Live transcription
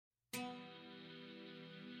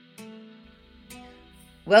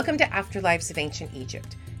Welcome to Afterlives of Ancient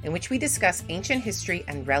Egypt, in which we discuss ancient history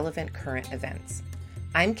and relevant current events.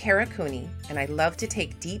 I'm Kara Cooney, and I love to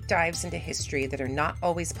take deep dives into history that are not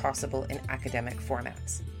always possible in academic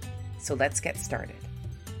formats. So let's get started.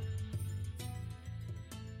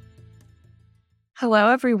 Hello,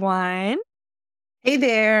 everyone. Hey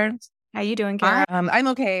there. How you doing, Kara? I'm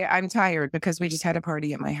okay. I'm tired because we just had a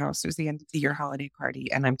party at my house. It was the end of the year holiday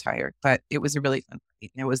party, and I'm tired. But it was a really fun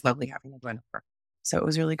party, and it was lovely having everyone over. So it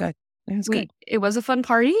was really good. It was a fun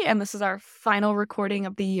party, and this is our final recording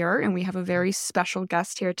of the year, and we have a very special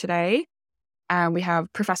guest here today. We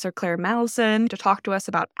have Professor Claire Malleson to talk to us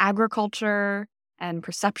about agriculture and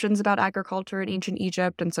perceptions about agriculture in ancient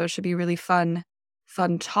Egypt, and so it should be a really fun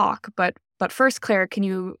talk. But first, Claire, can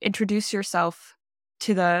you introduce yourself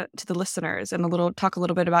to the listeners and talk a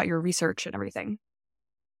little bit about your research and everything?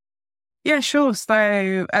 Yeah, sure.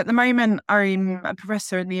 So at the moment, I'm a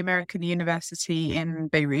professor in the American University in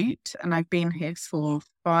Beirut, and I've been here for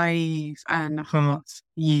 5.5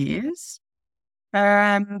 years.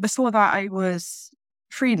 Before that, I was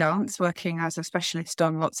freelance, working as a specialist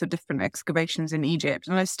on lots of different excavations in Egypt,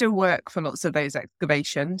 and I still work for lots of those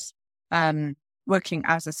excavations, working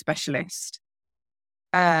as a specialist.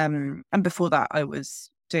 And before that, I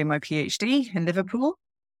was doing my PhD in Liverpool,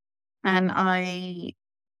 and I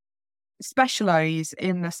specialise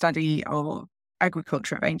in the study of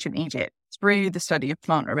agriculture of ancient Egypt through the study of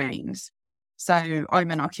plant remains. So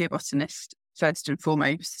I'm an archaeobotanist, first and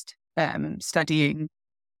foremost, studying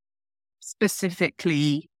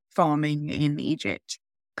specifically farming in Egypt,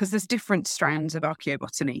 because there's different strands of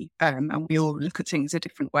archaeobotany, and we all look at things a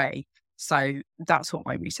different way. So that's what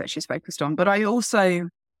my research is focused on. But I also,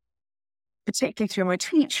 particularly through my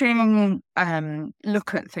teaching,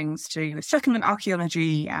 look at things to do with settlement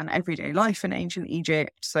archaeology and everyday life in ancient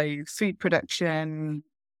Egypt. So food production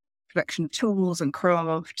tools and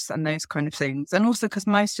crafts and those kind of things. And also because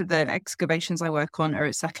most of the excavations I work on are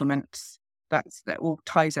at settlements, that all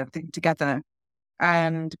ties everything together.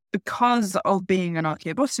 And because of being an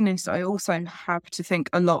archaeobotanist, I also have to think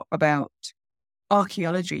a lot about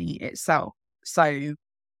archaeology itself. So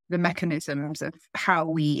the mechanisms of how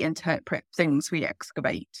we interpret things we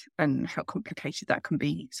excavate and how complicated that can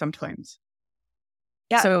be sometimes.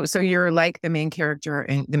 Yeah. So you're like the main character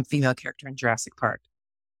and the female character in Jurassic Park.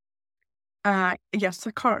 Yes,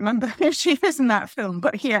 I can't remember who she is in that film,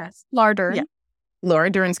 but yes. Laura Dern. Yeah.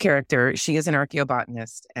 Laura Dern's character, she is an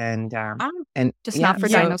archaeobotanist, and just not for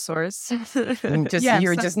dinosaurs.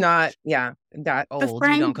 You're just not that old. The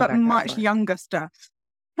frank but much younger stuff.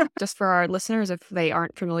 Just for our listeners, if they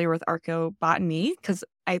aren't familiar with archaeobotany, because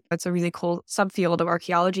that's a really cool subfield of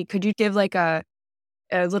archaeology, could you give like a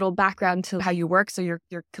little background to how you work? So you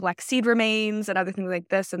collect seed remains and other things like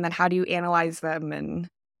this, and then how do you analyze them and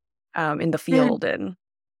in the field? And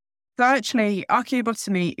so actually,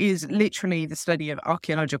 archaeobotany is literally the study of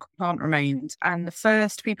archaeological plant remains, and the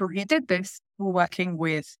first people who did this were working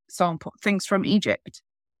with things from Egypt,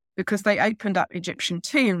 because they opened up Egyptian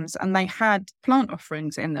tombs and they had plant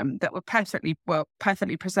offerings in them that were perfectly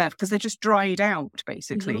preserved, because they just dried out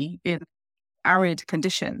basically in arid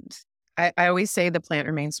conditions. I always say the plant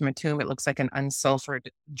remains from a tomb. It looks like an unsulfured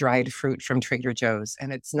dried fruit from Trader Joe's,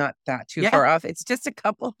 and it's not that too far off. It's just a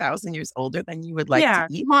couple thousand years older than you would like to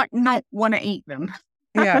eat. You might not want to eat them.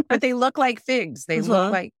 Yeah, but they look like figs. They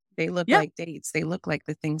look like dates. They look like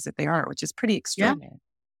the things that they are, which is pretty extraordinary. Yeah.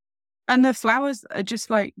 And the flowers are just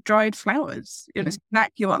like dried flowers. It's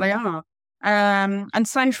exactly what they are. And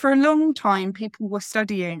so for a long time, people were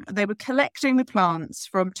they were collecting the plants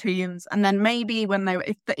from tombs. And then maybe when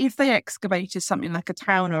if they excavated something like a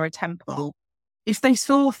town or a temple, if they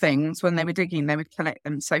saw things when they were digging, they would collect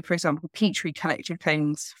them. So for example, Petrie collected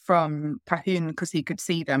things from Pahun because he could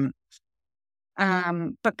see them.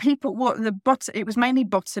 But it was mainly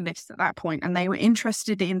botanists at that point, and they were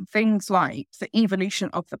interested in things like the evolution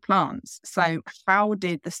of the plants. So how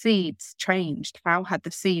did the seeds change? How had the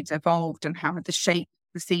seeds evolved, and how had the shape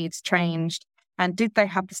of the seeds changed? And did they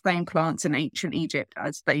have the same plants in ancient Egypt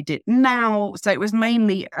as they did now? So it was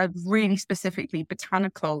mainly a really specifically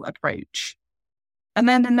botanical approach. And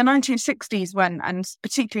then in the 1960s, and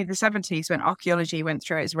particularly the 70s, when archaeology went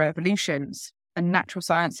through its revolutions and natural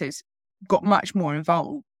sciences got much more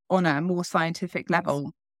involved on a more scientific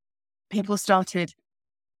level, people started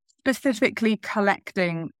specifically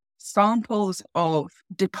collecting samples of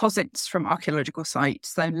deposits from archaeological sites,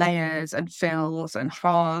 so layers and fills and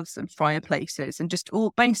hearths and fireplaces and just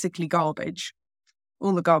all basically garbage,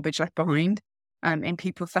 all the garbage left behind in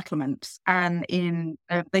people's settlements. And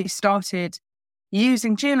they started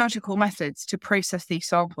using geological methods to process these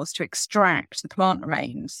samples to extract the plant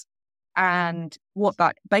remains And what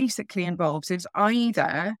that basically involves is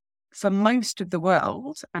either, for most of the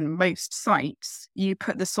world and most sites, you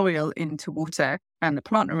put the soil into water and the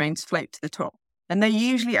plant remains float to the top. And they're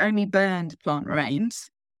usually only burned plant remains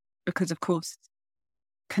because, of course,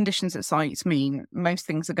 conditions at sites mean most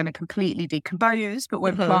things are going to completely decompose. But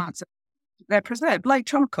when plants, they're preserved, like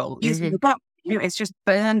charcoal, it's just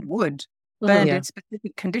burned wood, burned in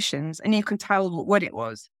specific conditions, and you can tell what it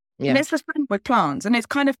was. Yeah. And it's the same with plants. And it's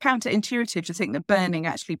kind of counterintuitive to think that burning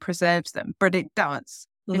actually preserves them, but it does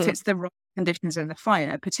if it's the right conditions in the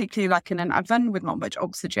fire, particularly like in an oven with not much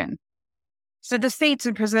oxygen. So the seeds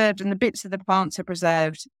are preserved and the bits of the plants are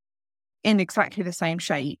preserved in exactly the same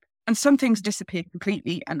shape. And some things disappear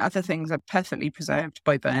completely and other things are perfectly preserved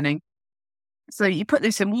by burning. So you put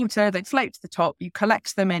this in water, they float to the top, you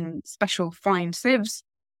collect them in special fine sieves,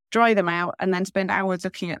 dry them out, and then spend hours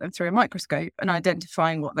looking at them through a microscope and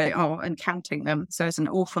identifying what they are and counting them. So there's an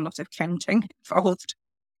awful lot of counting involved.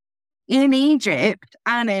 In Egypt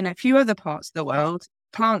and in a few other parts of the world,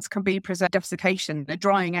 plants can be preserved desiccation, the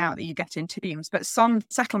drying out that you get in tombs. But some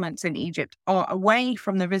settlements in Egypt are away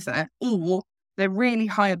from the river, or they're really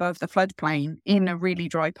high above the floodplain in a really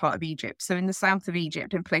dry part of Egypt. So in the south of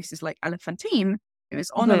Egypt, in places like Elephantine, it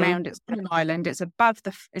was on a mound, it's on an island, it's above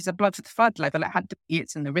the flood level. It had to be,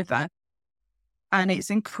 it's in the river. And it's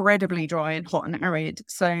incredibly dry and hot and arid.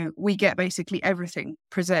 So we get basically everything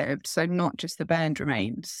preserved. So not just the burned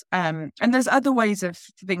remains. And there's other ways of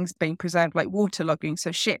things being preserved, like waterlogging.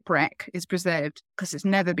 So shipwreck is preserved because it's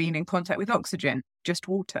never been in contact with oxygen, just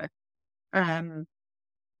water.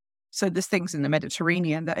 So there's things in the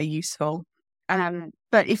Mediterranean that are useful.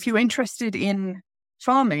 But if you're interested in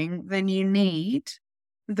farming, then you need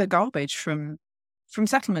the garbage from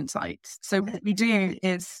settlement sites. So what we do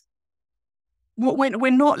is, we're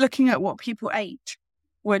not looking at what people ate.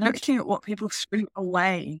 We're looking at what people threw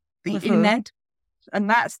away, the ined. And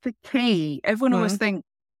that's the key. Everyone always thinks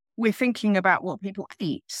we're thinking about what people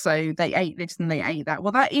eat. So they ate this and they ate that.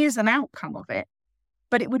 Well, that is an outcome of it.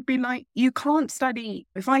 But it would be like, you can't study.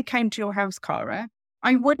 If I came to your house, Cara,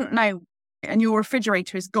 I wouldn't know. And your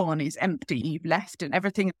refrigerator is gone, is empty. You've left and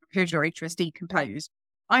everything in the refrigerator is decomposed.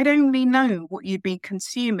 I'd only know what you'd be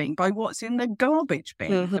consuming by what's in the garbage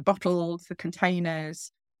bin. The bottles, the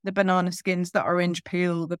containers, the banana skins, the orange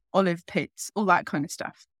peel, the olive pits, all that kind of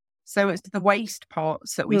stuff. So it's the waste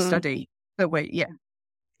parts that we study. The way,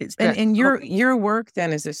 it's and your work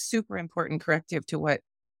then is a super important corrective to what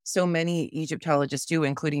so many Egyptologists do,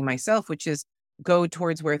 including myself, which is go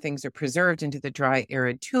towards where things are preserved into the dry,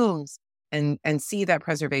 arid tombs and see that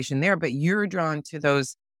preservation there. But you're drawn to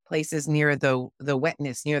those places near the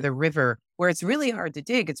wetness, near the river, where it's really hard to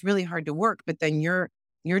dig, it's really hard to work. But then you're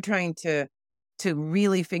trying to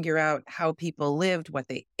really figure out how people lived, what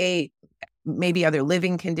they ate, maybe other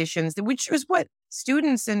living conditions, which is what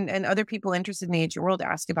students and other people interested in the ancient world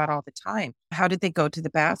ask about all the time. How did they go to the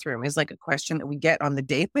bathroom is like a question that we get on the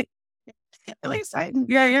daily. Really exciting.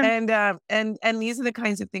 Yeah. And these are the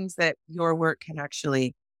kinds of things that your work can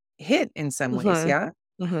actually hit in some ways.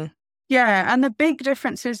 Yeah, and the big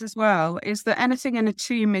difference is as well is that anything in a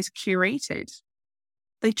tomb is curated.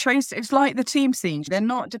 They chose, it's like the tomb scene. They're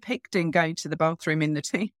not depicting going to the bathroom in the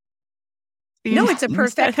tomb. No, it's a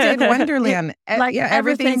perfected wonderland.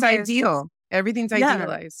 Everything's ideal. Everything's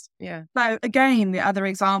idealized. Yeah. So again, the other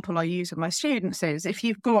example I use with my students is if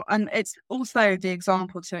you've got, and it's also the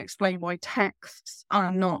example to explain why texts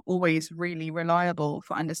are not always really reliable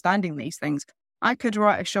for understanding these things. I could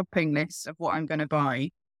write a shopping list of what I'm going to buy,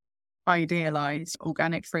 idealized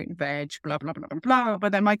organic fruit and veg, blah, blah, blah, blah, blah.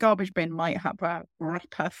 But then my garbage bin might have a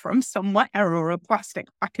wrapper from somewhere or a plastic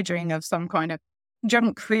packaging of some kind of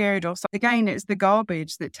junk food or something. Again, it's the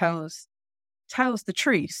garbage that tells the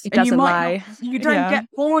truth. It doesn't lie. You don't get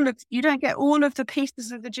all of the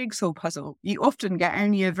pieces of the jigsaw puzzle. You often get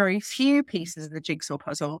only a very few pieces of the jigsaw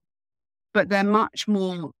puzzle, but they're much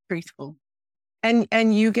more truthful.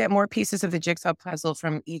 And you get more pieces of the jigsaw puzzle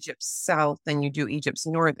from Egypt's south than you do Egypt's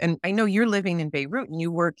north. And I know you're living in Beirut and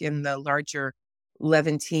you work in the larger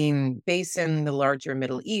Levantine basin, the larger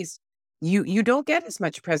Middle East. You don't get as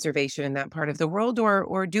much preservation in that part of the world,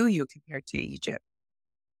 or do you, compared to Egypt?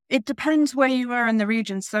 It depends where you are in the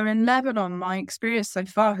region. So in Lebanon, my experience so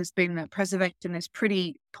far has been that preservation is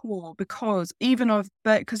pretty poor because even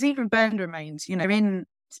burned remains, in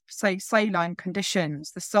say saline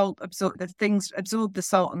conditions, the things absorb the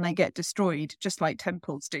salt and they get destroyed, just like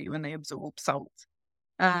temples do when they absorb salt.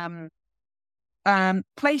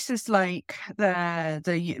 Places like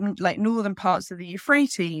the like northern parts of the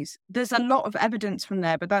Euphrates, there's a lot of evidence from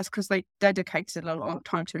there, but that's because they dedicated a lot of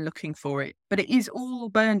time to looking for it. But it is all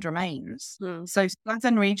burned remains. So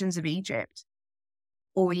southern regions of Egypt,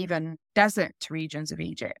 or even desert regions of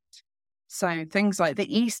Egypt. So things like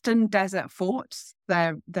the eastern desert forts,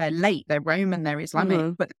 they're late, they're Roman, they're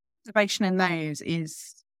Islamic, but the conservation in those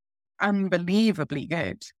is unbelievably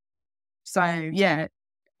good. So yeah,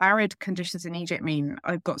 arid conditions in Egypt mean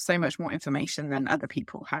I've got so much more information than other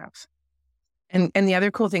people have. And the other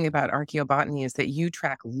cool thing about archaeobotany is that you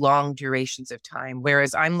track long durations of time,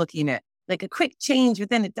 whereas I'm looking at like a quick change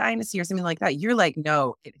within a dynasty or something like that. You're like,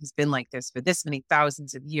 no, it has been like this for this many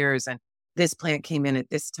thousands of years, and this plant came in at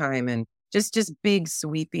this time, and just big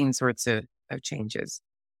sweeping sorts of changes.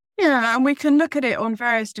 Yeah, and we can look at it on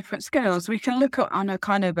various different scales. We can look at on a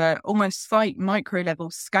kind of a almost slight micro level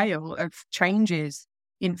scale of changes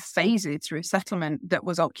in phases through settlement that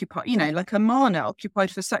was occupied, like Amana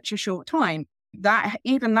occupied for such a short time. That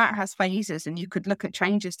even that has phases, and you could look at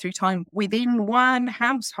changes through time within one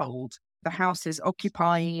household. The house is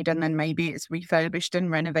occupied, and then maybe it's refurbished and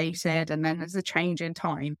renovated, and then there's a change in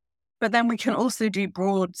time. But then we can also do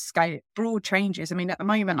broad changes. I mean, at the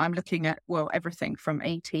moment, I'm looking at, everything from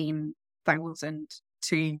 18,000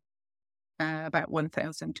 to about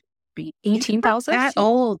 1,000 BC. 18,000? That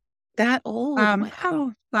old.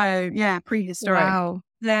 Wow. So, yeah, prehistoric. Wow.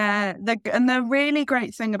 And the really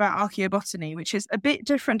great thing about archaeobotany, which is a bit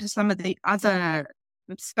different to some of the other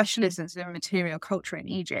specialisms in material culture in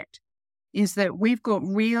Egypt, is that we've got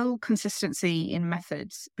real consistency in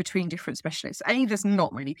methods between different specialists. A, there's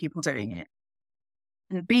not many people doing it.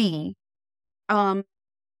 And B,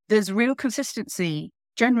 there's real consistency,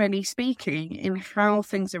 generally speaking, in how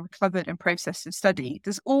things are recovered and processed and studied.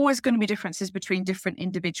 There's always going to be differences between different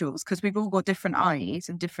individuals because we've all got different eyes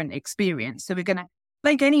and different experience. So we're going to,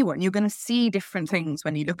 like anyone, you're going to see different things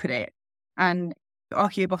when you look at it. And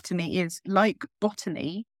archaeobotany is like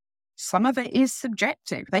botany. Some of it is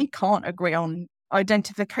subjective. They can't agree on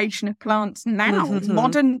identification of plants now.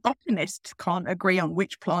 Modern botanists can't agree on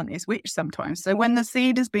which plant is which sometimes. So when the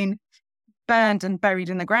seed has been burned and buried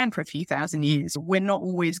in the ground for a few thousand years, we're not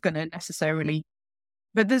always going to necessarily.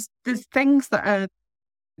 But there's things that are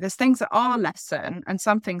less certain, and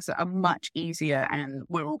some things that are much easier, and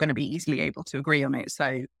we're all going to be easily able to agree on it.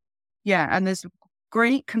 So yeah, and there's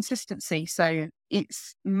great consistency. So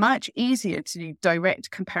it's much easier to do direct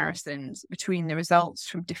comparisons between the results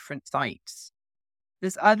from different sites.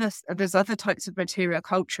 There's other types of material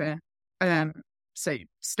culture, so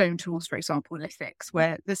stone tools, for example, lithics,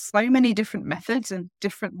 where there's so many different methods and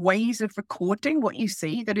different ways of recording what you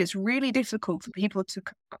see that it's really difficult for people to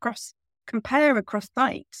compare across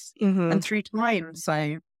sites and through time.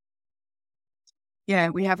 So yeah,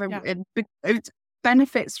 we have a big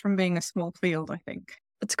benefits from being a small field, I think.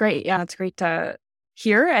 It's great. Yeah, it's great to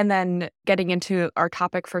hear. And then getting into our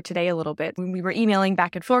topic for today a little bit. When we were emailing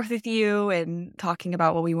back and forth with you and talking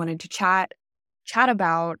about what we wanted to chat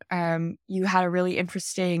about, you had a really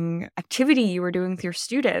interesting activity you were doing with your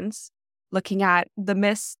students, looking at the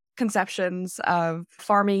misconceptions of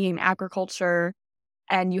farming and agriculture.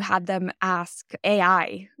 And you had them ask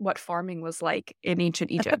AI what farming was like in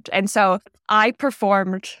ancient Egypt. And so I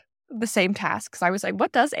performed the same task, because I was like,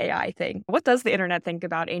 what does AI think? What does the internet think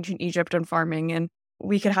about ancient Egypt and farming? And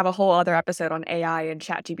we could have a whole other episode on AI and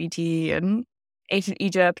ChatGPT and ancient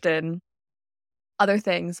Egypt and other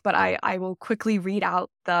things. But I will quickly read out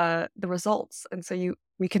the results. And so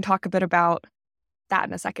we can talk a bit about that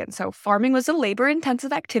in a second. So farming was a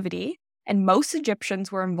labor-intensive activity, and most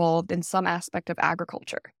Egyptians were involved in some aspect of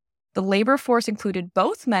agriculture. The labor force included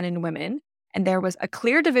both men and women, and there was a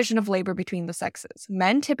clear division of labor between the sexes.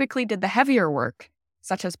 Men typically did the heavier work,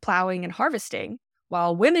 such as plowing and harvesting,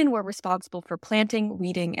 while women were responsible for planting,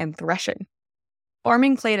 weeding, and threshing.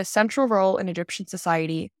 Farming played a central role in Egyptian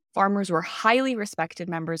society. Farmers were highly respected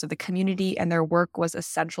members of the community, and their work was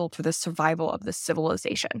essential to the survival of the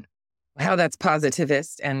civilization. Wow, that's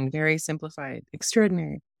positivist and very simplified.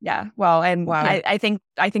 Extraordinary. Yeah, well, and wow. I think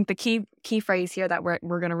the key phrase here that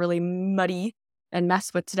we're going to really muddy and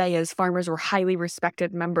mess with today is farmers were highly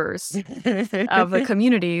respected members of the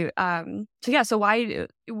community. So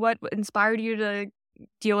what inspired you to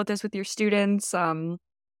deal with this with your students? Well,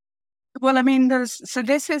 I mean,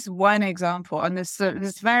 this is one example, and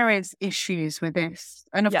there's various issues with this.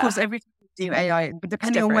 And of course, every time you do AI,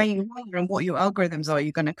 depending on where you are and what your algorithms are,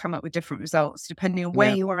 you're going to come up with different results, depending on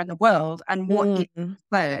where you are in the world and what you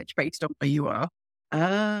search based on where you are.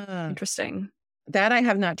 Ah, interesting. That I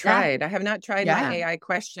have not tried. I have not tried my Yeah. AI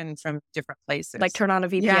question from different places. Like turn on a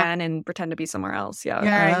VPN and pretend to be somewhere else. Yeah.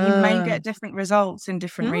 Yeah, you may get different results in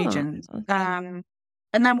different Oh. regions.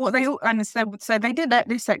 And then what they all, and so they did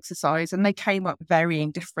this exercise and they came up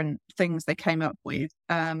varying different things they came up with.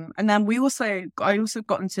 And then I also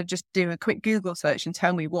got them to just do a quick Google search and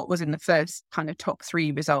tell me what was in the first kind of top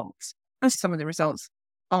 3 results. And some of the results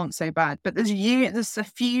aren't so bad, but there's a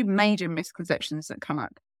few major misconceptions that come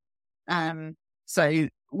up. So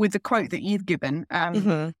with the quote that you've given,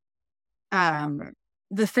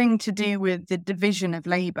 the thing to do with the division of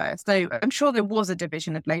labour. So I'm sure there was a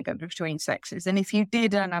division of labour between sexes. And if you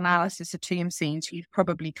did an analysis of tomb scenes, you'd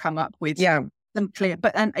probably come up with them clear.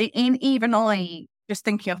 But even I, just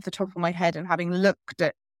thinking off the top of my head and having looked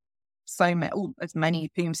at as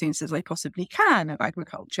many tomb scenes as I possibly can of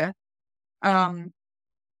agriculture, the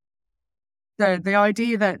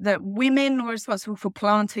idea that women were responsible for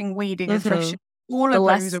planting, weeding, and threshing, all of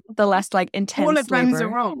the less like intense all of those labor. are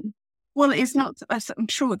wrong. Well, it's not. I'm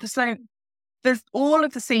sure. So there's all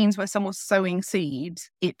of the scenes where someone's sowing seeds.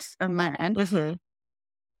 It's a man.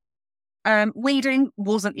 Weeding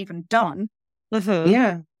wasn't even done. And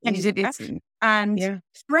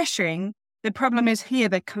threshing. The problem is here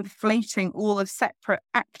they're conflating all of separate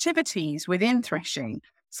activities within threshing.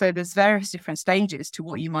 So there's various different stages to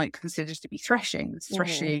what you might consider to be threshing. There's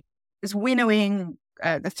threshing, there's winnowing,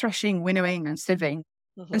 the threshing, winnowing, and sieving.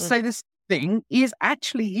 And so this thing is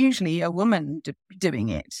actually usually a woman doing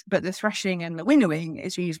it, but the threshing and the winnowing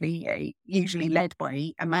is usually led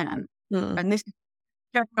by a man. And this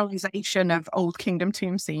generalization of Old Kingdom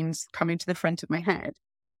tomb scenes coming to the front of my head.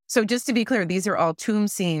 So just to be clear, these are all tomb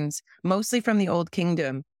scenes, mostly from the Old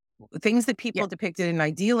Kingdom, things that people depicted in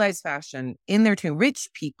idealized fashion in their tomb, rich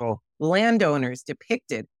people, landowners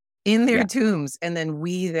depicted in their tombs. And then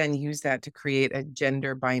we then use that to create a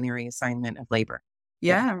gender binary assignment of labor.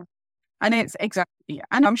 And it's exactly,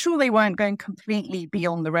 and I'm sure they weren't going completely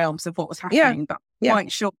beyond the realms of what was happening, but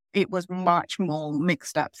quite sure it was much more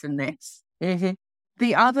mixed up than this.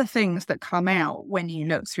 The other things that come out when you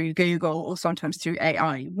look through Google or sometimes through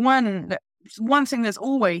AI, one thing that's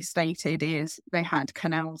always stated is they had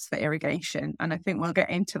canals for irrigation. And I think we'll get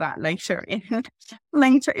into that later in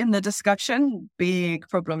the discussion. Big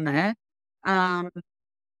problem there. And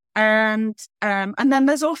then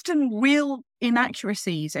there's often real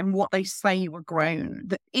inaccuracies in what they say were grown.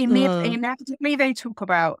 Inevitably, they talk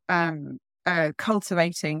about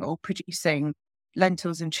cultivating or producing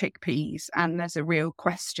lentils and chickpeas, and there's a real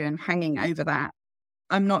question hanging over that.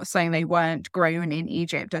 I'm not saying they weren't grown in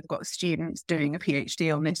Egypt. I've got students doing a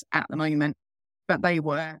PhD on this at the moment, but they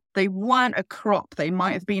were. They weren't a crop. They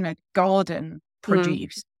might have been a garden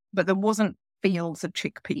produce, but there wasn't fields of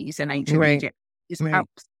chickpeas in ancient Egypt. It's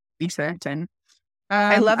absolutely certain.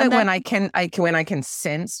 I love it when I can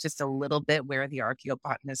sense just a little bit where the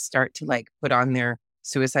archaeobotanists start to like put on their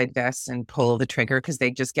suicide vests and pull the trigger because they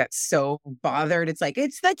just get so bothered. It's like,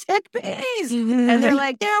 it's the chickpeas. And they're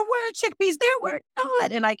like, there were chickpeas, there were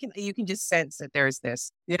not. And you can just sense that there's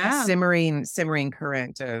this simmering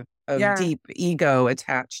current of deep ego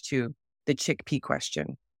attached to the chickpea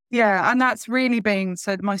question. Yeah, and that's really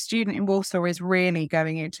so my student in Warsaw is really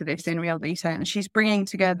going into this in real detail, and she's bringing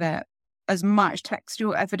together as much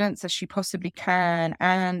textual evidence as she possibly can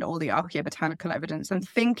and all the archaeobotanical evidence and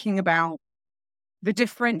thinking about the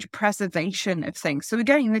different preservation of things. So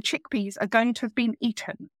again, the chickpeas are going to have been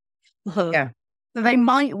eaten. So they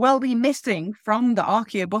might well be missing from the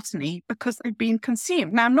archaeobotany because they've been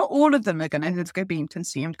consumed. Now, not all of them are going to have been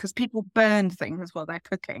consumed because people burn things while they're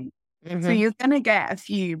cooking. So you're going to get a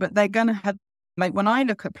few, but they're going to have, like when I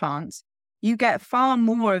look at plants, you get far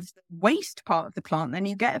more of the waste part of the plant than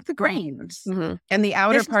you get of the grains. And the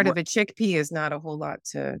outer part of a chickpea is not a whole lot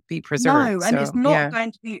to be preserved. No, and it's not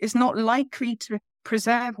going to be, it's not likely to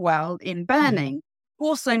preserve well in burning.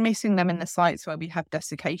 Also missing them in the sites where we have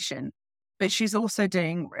desiccation. But she's also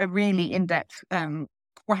doing a really in-depth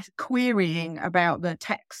querying about the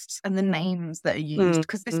texts and the names that are used,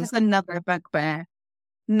 because this is another bugbear.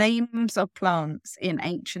 Names of plants in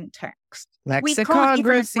ancient texts.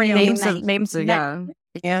 Lexicography. Names.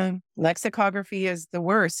 Lexicography is the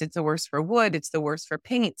worst. It's the worst for wood. It's the worst for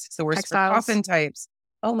paints. It's the worst for coffin types.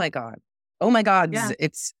 Oh my God. Yeah.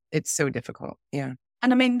 It's so difficult. Yeah.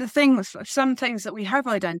 And I mean, some things that we have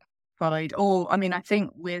identified, or I mean, I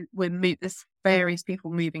think there's various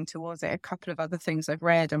people moving towards it. A couple of other things I've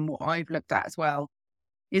read and what I've looked at as well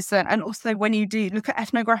is that, and also when you do look at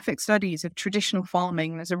ethnographic studies of traditional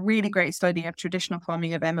farming, there's a really great study of traditional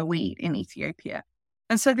farming of emmer wheat in Ethiopia.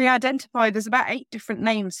 And so they identified there's about 8 different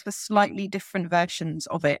names for slightly different versions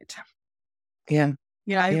of it. Yeah.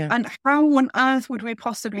 and how on earth would we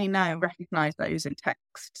possibly recognize those in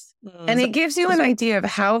texts? And it gives you an idea of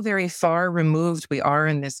how very far removed we are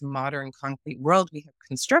in this modern concrete world we have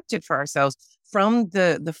constructed for ourselves from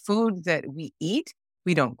the food that we eat.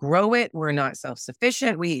 We don't grow it. We're not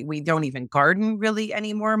self-sufficient. We don't even garden really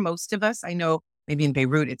anymore. Most of us, I know maybe in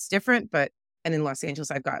Beirut it's different, and in Los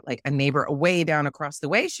Angeles, I've got like a neighbor way down across the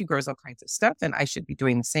way. She grows all kinds of stuff and I should be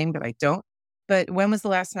doing the same, but I don't. But when was the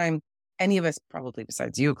last time any of us, probably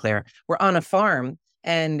besides you, Claire, were on a farm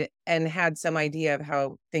and had some idea of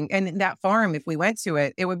how and that farm, if we went to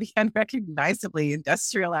it, it would be unrecognizably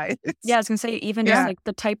industrialized. Yeah, I was gonna say, even just like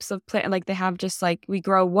the types of plant, like they have just like, we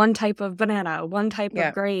grow one type of banana, one type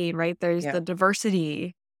of grain, right? There's the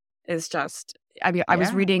diversity is just, I mean, I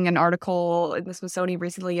was reading an article in the Smithsonian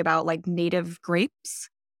recently about like native grapes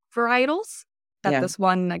varietals that this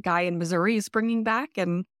one guy in Missouri is bringing back,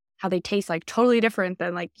 and how they taste like totally different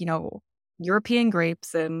than like, European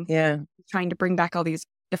grapes, and trying to bring back all these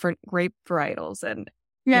different grape varietals. And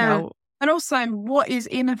and also what is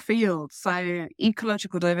in a field. So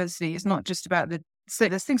ecological diversity is not just about so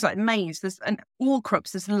there's things like maize, and all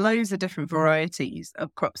crops, there's loads of different varieties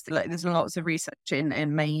of crops. Like there's lots of research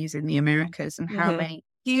in maize in the Americas, and how many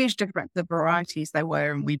huge different the varieties there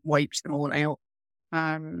were, and we'd wiped them all out.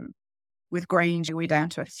 With grain, we're down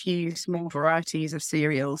to a few small varieties of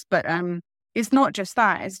cereals, but it's not just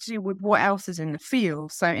that. It's to do with what else is in the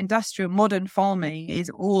field. So industrial modern farming is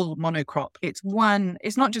all monocrop. It's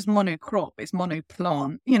not just monocrop, it's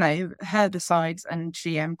monoplant, herbicides and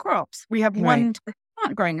GM crops. We have one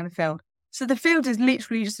plant growing in the field. So the field is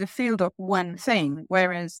literally just a field of one thing.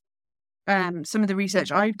 Whereas some of the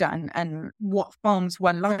research I've done and what farms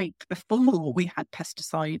were like before we had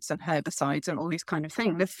pesticides and herbicides and all these kind of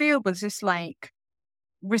things, the field was just like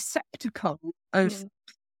receptacle of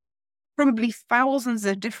probably thousands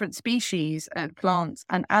of different species and plants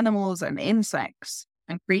and animals and insects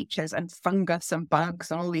and creatures and fungus and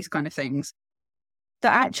bugs and all these kind of things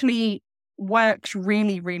that actually worked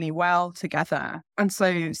really, really well together. And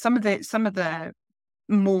so some of the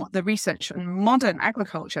research on modern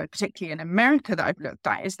agriculture, particularly in America, that I've looked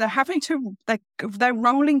at, is they're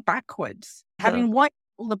rolling backwards. Having wiped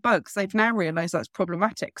all the bugs, they've now realized that's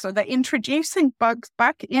problematic. So they're introducing bugs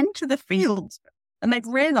back into the fields. And they've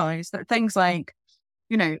realized that things like,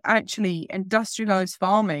 actually industrialized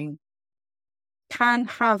farming can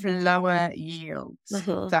have lower yields.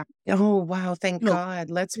 Oh, wow. Thank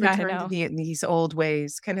God. Let's return to these old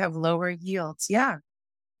ways. Can have lower yields. Yeah.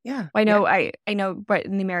 Yeah. I know. I know, but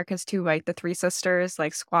in the Americas too, like the Three Sisters,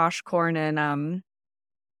 like squash, corn, and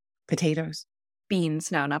potatoes.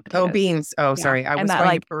 Beans. No, not potatoes. Oh, beans. Oh, sorry. I was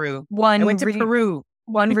going to Peru. I went to Peru.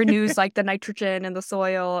 One renews like the nitrogen in the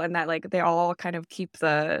soil, and that like they all kind of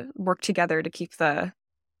work together to keep the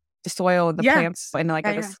soil and the plants in like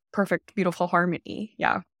this perfect, beautiful harmony.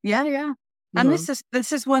 Yeah. And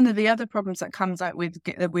this is one of the other problems that comes out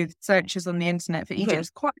with searches on the internet for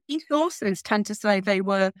Egypt. Quite a few sources tend to say they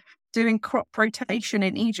were doing crop rotation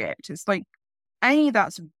in Egypt. It's like,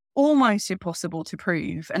 that's almost impossible to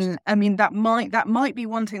prove, and I mean that might be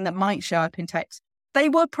one thing that might show up in text. They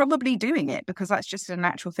were probably doing it because that's just a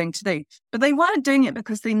natural thing to do. But they weren't doing it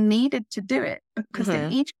because they needed to do it. Because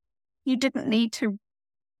in Egypt, you didn't need to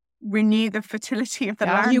renew the fertility of the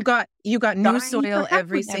land. You got new soil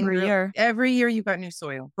every year. Every year you got new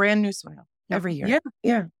soil. Brand new soil. Every year.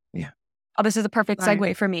 Yeah. Oh, this is a perfect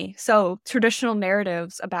segue for me. So traditional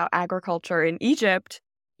narratives about agriculture in Egypt,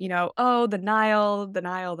 the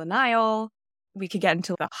Nile. We could get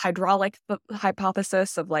into the hydraulic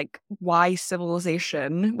hypothesis of like why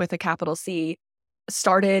civilization with a capital C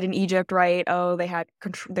started in Egypt, right? Oh,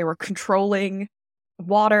 they were controlling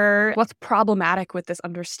water. What's problematic with this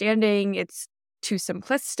understanding? It's too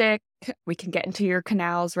simplistic. We can get into your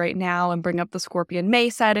canals right now and bring up the Scorpion May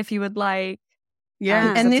set if you would like.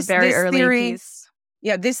 Yeah, and this very early theory, piece.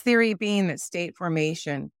 Yeah, this theory being that state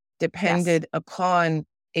formation depended upon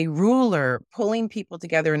a ruler pulling people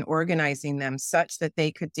together and organizing them such that they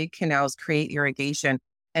could dig canals, create irrigation.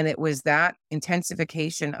 And it was that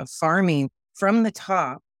intensification of farming from the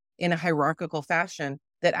top in a hierarchical fashion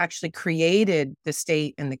that actually created the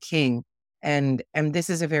state and the king. And this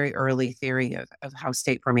is a very early theory of how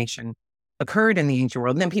state formation occurred in the ancient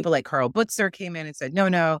world. And then people like Karl Butzer came in and said,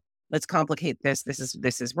 no, let's complicate this.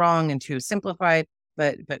 This is wrong and too simplified.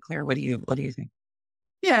 But Claire, what do you think?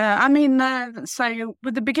 Yeah, I mean, so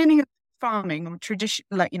with the beginning of farming or tradition,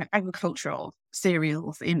 agricultural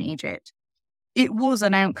cereals in Egypt, it was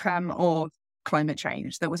an outcome of climate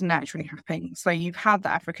change that was naturally happening. So you've had the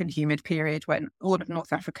African humid period when all of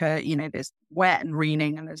North Africa, there's wet and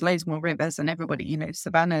raining and there's loads more rivers and everybody,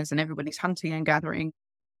 savannas and everybody's hunting and gathering.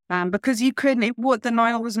 Because the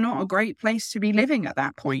Nile was not a great place to be living at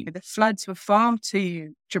that point. The floods were far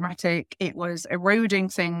too dramatic. It was eroding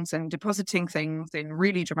things and depositing things in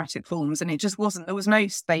really dramatic forms. And it just wasn't, there was no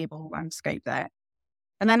stable landscape there.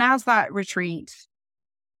 And then as that retreats,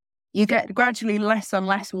 you get gradually less and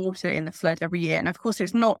less water in the flood every year. And of course,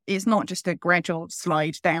 it's not just a gradual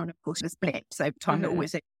slide down. Of course, there's blips over time. There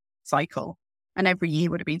always a cycle. And every year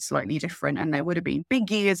would have been slightly different. And there would have been big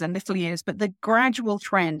years and little years. But the gradual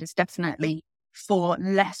trend is definitely for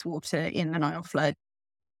less water in the Nile flood.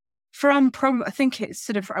 I think it's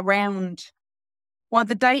sort of around, well,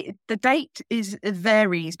 the date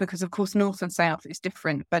varies because, of course, north and south is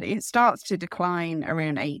different. But it starts to decline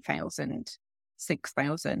around 8,000,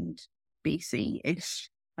 6,000 BC-ish.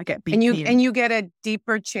 I get BP. And you get a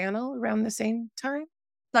deeper channel around the same time?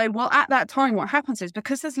 So, well, at that time, what happens is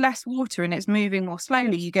because there's less water and it's moving more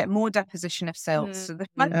slowly, you get more deposition of silts. So the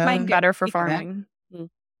floodplain gets better for bigger. farming.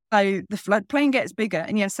 So the floodplain gets bigger.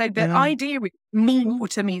 And so the idea with more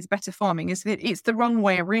water means better farming is that it's the wrong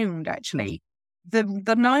way around, actually.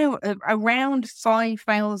 The Nile, around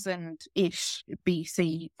 5,000-ish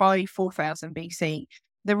BC, 4,000 BC,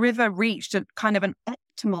 the river reached a kind of an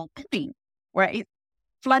optimal point where it's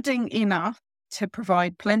flooding enough to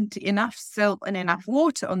provide enough silt and enough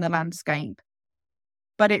water on the landscape,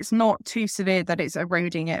 but it's not too severe that it's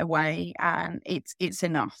eroding it away, and it's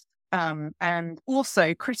enough. And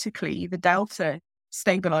also critically, the delta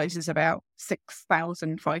stabilizes about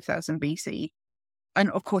 6,000, 5,000 BC, and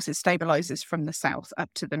of course it stabilizes from the south up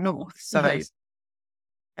to the north. So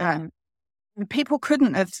people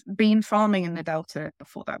couldn't have been farming in the delta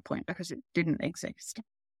before that point because it didn't exist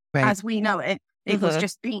as we know it. It was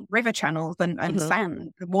just deep river channels and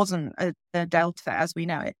sand. It wasn't a delta as we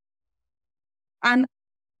know it. And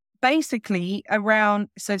basically around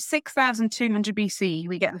 6,200 BC,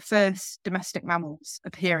 we get the first domestic mammals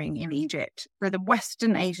appearing in Egypt, where the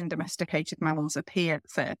Western Asian domesticated mammals appear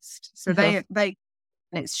first. So and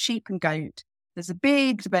it's sheep and goat. There's a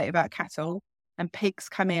big debate about cattle, and pigs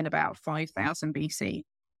come in about 5,000 BC.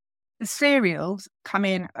 The cereals come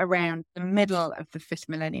in around the middle of the 5th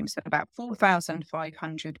millennium, so about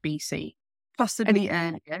 4,500 BC, possibly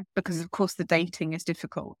earlier, because of course the dating is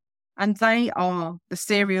difficult. And they are the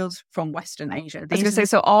cereals from Western Asia. I was going to say,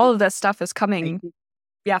 so all of this stuff is coming,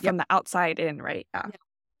 from the outside in, right?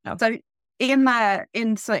 Yeah. So in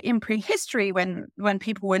prehistory, when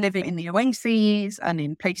people were living in the oases and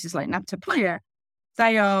in places like Nabta Playa,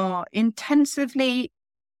 they are intensively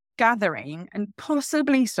gathering and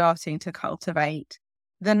possibly starting to cultivate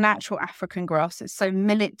the natural African grasses, so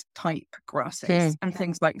millet-type grasses and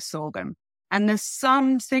things like sorghum. And there's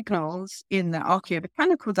some signals in the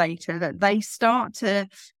archaeobotanical data that they start to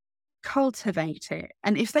cultivate it.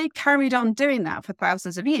 And if they carried on doing that for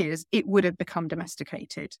thousands of years, it would have become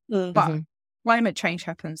domesticated. But climate change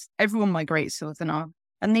happens. Everyone migrates to the Nile.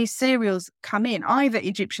 And these cereals come in. Either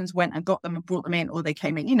Egyptians went and got them and brought them in, or they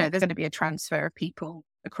came in. There's going to be a transfer of people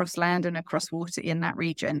across land and across water in that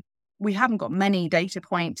region. We haven't got many data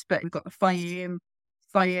points, but we've got the Fayum,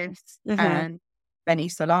 Fayez, and Beni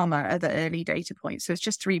Salama are the early data points. So it's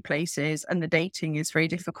just 3 places, and the dating is very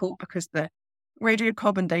difficult because the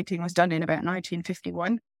radiocarbon dating was done in about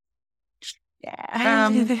 1951.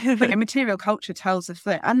 But material culture tells us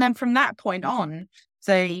that. And then from that point on,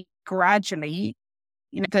 they gradually,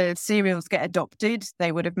 the cereals get adopted.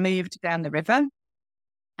 They would have moved down the river,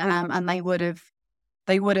 and they would have,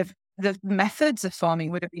 the methods of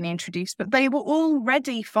farming would have been introduced, but they were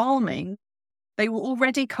already farming. They were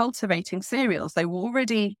already cultivating cereals. They were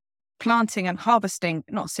already planting and harvesting,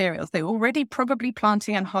 not cereals. They were already probably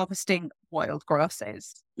planting and harvesting wild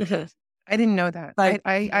grasses. I didn't know that.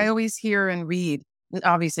 I always hear and read,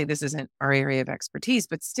 obviously this isn't our area of expertise,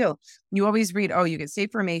 but still, you always read, you get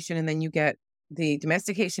state formation and then you get the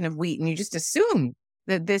domestication of wheat, and you just assume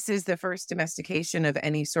that this is the first domestication of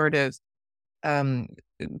any sort of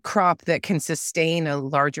crop that can sustain a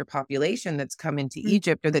larger population that's come into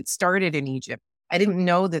Egypt or that started in Egypt. I didn't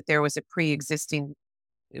know that there was a pre-existing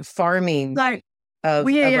farming of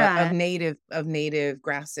native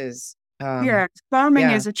grasses.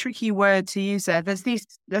 Farming is a tricky word to use there. There's these.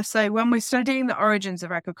 So when we're studying the origins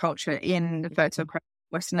of agriculture in the Fertile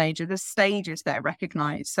Western Asia, there's stages that are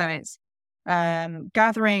recognized. So it's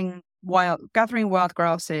gathering wild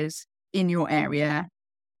grasses in your area.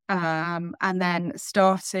 And then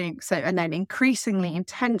increasingly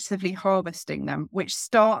intensively harvesting them, which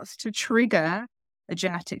starts to trigger a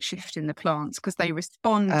genetic shift in the plants because they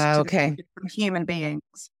respond to okay. from human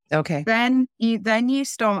beings. Okay. Then you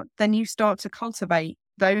start to cultivate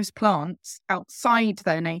those plants outside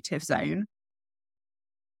their native zone.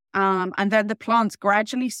 And then the plants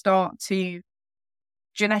gradually start to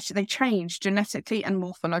they change genetically and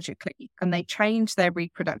morphologically, and they change their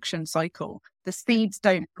reproduction cycle. The seeds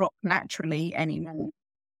don't drop naturally anymore.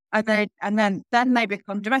 And then they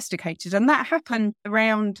become domesticated. And that happened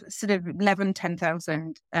around sort of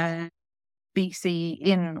 10,000 BC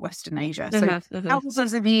in Western Asia. So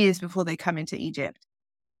thousands of years before they come into Egypt.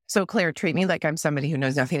 So Claire, treat me like I'm somebody who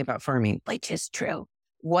knows nothing about farming, which is true.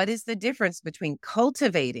 What is the difference between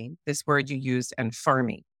cultivating, this word you used, and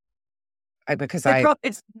farming?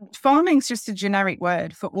 Farming's just a generic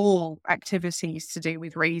word for all activities to do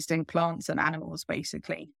with raising plants and animals,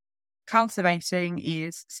 basically. Cultivating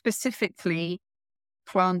is specifically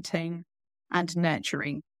planting and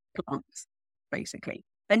nurturing plants, basically.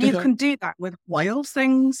 And you can do that with wild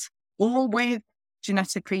things or with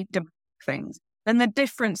genetically domestic things. And the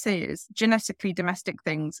difference is genetically domestic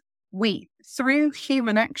things, through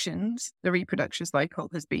human actions, the reproduction cycle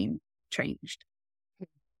has been changed.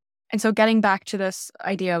 And so getting back to this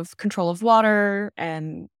idea of control of water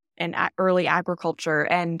and early agriculture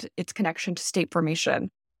and its connection to state formation,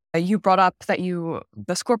 you brought up the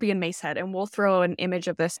scorpion mace head, and we'll throw an image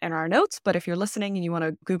of this in our notes. But if you're listening and you want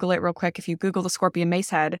to Google it real quick, if you Google the scorpion mace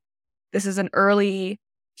head, this is an early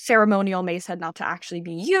ceremonial mace head not to actually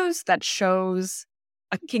be used that shows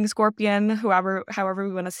a king scorpion, however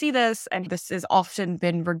we want to see this. And this has often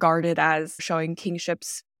been regarded as showing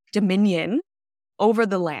kingship's dominion over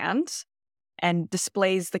the land, and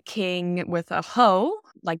displays the king with a hoe,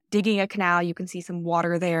 like digging a canal. You can see some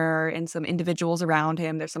water there and some individuals around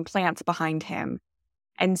him. There's some plants behind him.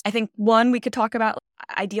 And I think we could talk about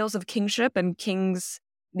ideals of kingship and kings,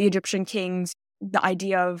 the Egyptian kings, the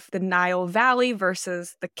idea of the Nile Valley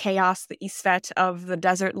versus the chaos, the Isfet of the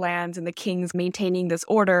desert lands, and the kings maintaining this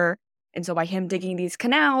order. And so by him digging these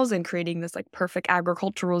canals and creating this like perfect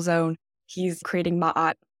agricultural zone, he's creating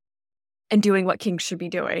Ma'at and doing what kings should be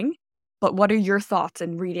doing. But what are your thoughts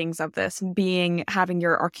and readings of this, having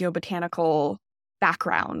your archaeobotanical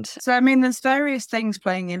background? So, I mean, there's various things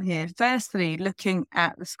playing in here. Firstly, looking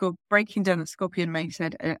at breaking down the scorpion mace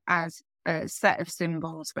head as a set of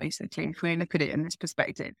symbols, basically, if we look at it in this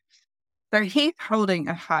perspective. So he's holding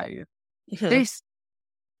a hoe. This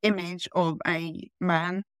image of a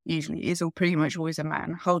man, usually is or pretty much always a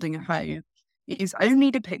man, holding a hoe, is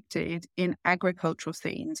only depicted in agricultural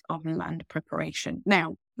scenes of land preparation.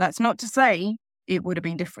 Now, that's not to say it would have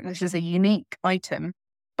been different. This is a unique item,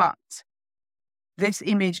 but this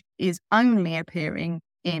image is only appearing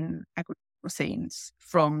in agricultural scenes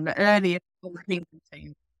from the earlier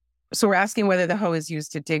scenes. So we're asking whether the hoe is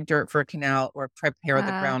used to dig dirt for a canal or prepare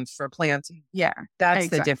the ground for planting. Yeah. That's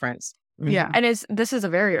the difference. Yeah. And this is a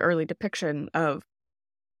very early depiction of,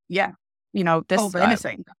 this of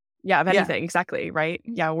anything. Of anything, exactly, right?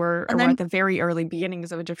 Yeah, we're at the very early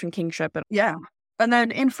beginnings of Egyptian kingship. And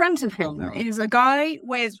then in front of him is a guy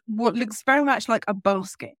with what looks very much like a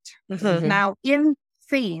basket. Now, in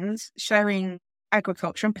scenes showing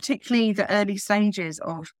agriculture, and particularly the early stages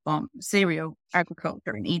of cereal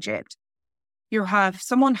agriculture in Egypt, you have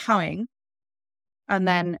someone hoeing, and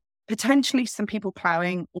then potentially some people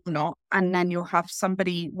ploughing or not, and then you'll have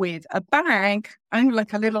somebody with a bag, only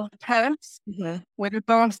like a little purse, with a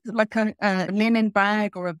basket, like a linen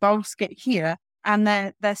bag or a basket here, and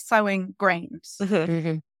they're sowing grains.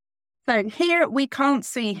 So here we can't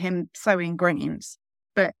see him sowing grains,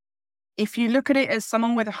 but if you look at it as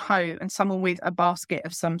someone with a hoe and someone with a basket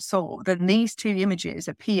of some sort, then these two images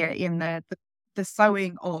appear in the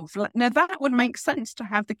sowing of. Now that would make sense to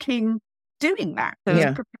have the king doing that.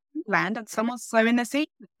 Preparing land and someone's sowing the seed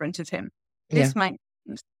in front of him. This makes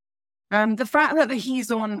sense. The fact that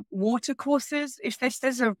he's on water courses, if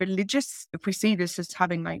we see this as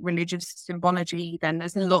having like religious symbology, then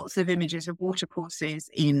there's lots of images of water courses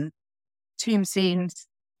in tomb scenes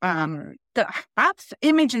that have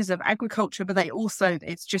images of agriculture, but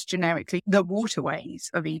it's just generically the waterways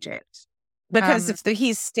of Egypt. Because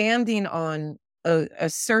he's standing on a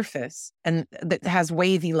surface and that has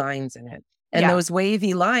wavy lines in it. And those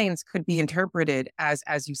wavy lines could be interpreted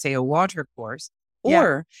as you say, a water course,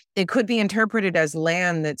 or it could be interpreted as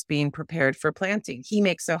land that's being prepared for planting. He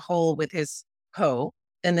makes a hole with his hoe,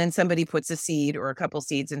 and then somebody puts a seed or a couple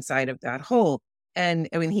seeds inside of that hole. And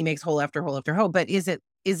I mean, he makes hole after hole after hole. But is it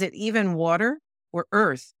even water or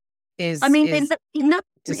earth? The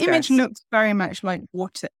image looks very much like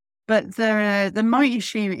water, but the my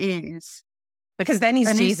issue is because then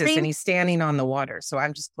he's Jesus and he's standing on the water. So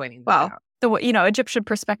I'm just pointing that out. Egyptian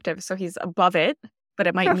perspective. So he's above it, but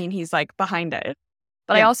it might mean he's like behind it.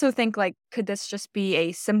 But I also think like, could this just be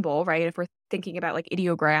a symbol, right? If we're thinking about like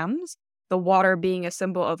ideograms, the water being a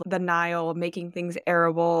symbol of the Nile, making things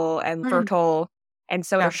arable and fertile. And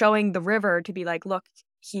so they're showing the river to be like, look,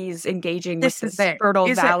 he's engaging with this fertile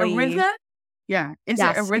valley. Is it a river? Yeah. Is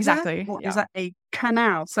it a river? Exactly. Or is that a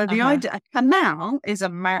canal? So the idea, a canal is a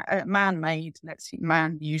man-made,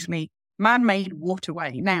 man-made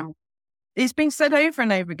waterway. Now, it's been said over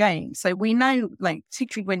and over again. So we know, like,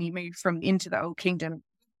 particularly when you move from into the Old Kingdom,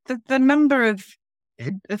 the number of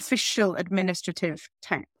official administrative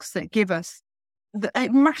texts that give us a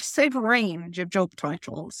massive range of job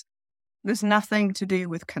titles. There's nothing to do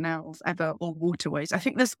with canals ever or waterways. I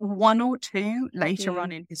think there's one or two later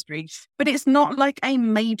on in history, but it's not like a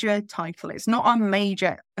major title. It's not a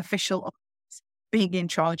major official office being in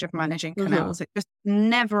charge of managing canals. It just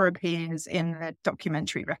never appears in the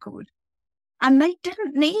documentary record. And they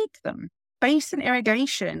didn't need them. Basin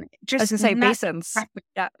irrigation, just I was going to say basins.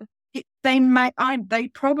 Yeah. They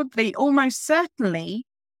probably, almost certainly,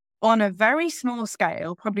 on a very small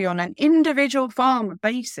scale, probably on an individual farm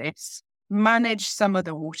basis, manage some of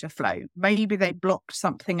the water flow. Maybe they blocked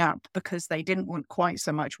something up because they didn't want quite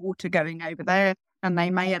so much water going over there, and they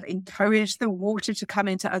may have encouraged the water to come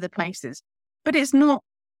into other places. But it's not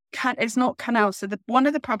canals. So one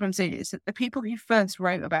of the problems is that the people who first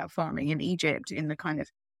wrote about farming in Egypt in the kind of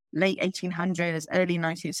late 1800s, early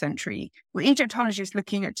 19th century, were Egyptologists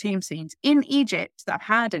looking at tomb scenes in Egypt that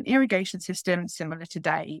had an irrigation system similar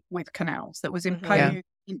today with canals that was imposed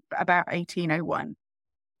in about 1801.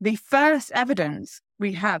 The first evidence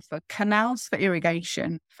we have for canals for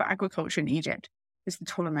irrigation for agriculture in Egypt is the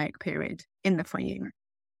Ptolemaic period in the Fayum,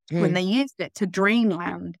 when they used it to drain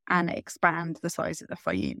land and expand the size of the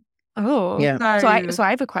Fayum. Oh, yeah. So I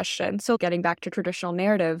have a question. So getting back to traditional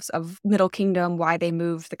narratives of Middle Kingdom, why they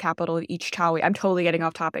moved the capital of each Tawi. I'm totally getting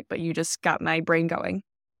off topic, but you just got my brain going.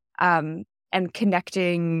 And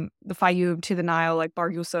connecting the Fayum to the Nile, like Bar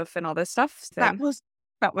Yusuf and all this stuff. That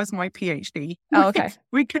was my PhD. Oh, okay.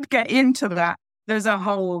 We could get into that. There's a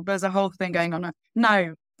whole thing going on.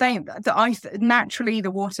 No, naturally the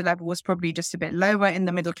water level was probably just a bit lower in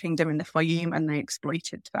the Middle Kingdom in the Fayum, and they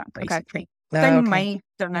exploited that basically. They may have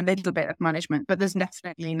done a little bit of management, but there's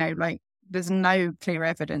definitely there's no clear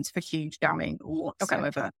evidence for huge damming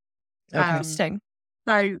whatsoever. Interesting.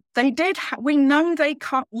 So they did. We know they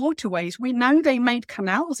cut waterways. We know they made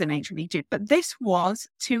canals in ancient Egypt, but this was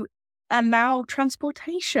to allow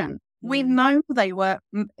transportation. We know they were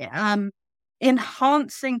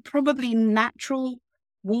enhancing probably natural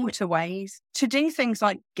waterways to do things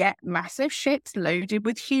like get massive ships loaded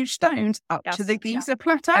with huge stones up to the Giza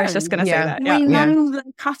Plateau. I was just going to say that. We know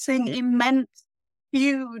them cutting immense,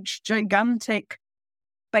 huge, gigantic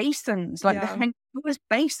basins, like the Henry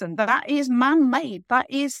Basin. That is man-made. That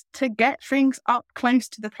is to get things up close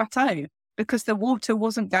to the plateau because the water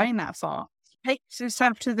wasn't going that far. Take us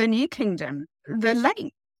up to the New Kingdom, the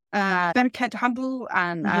lake. Beneket Hubble,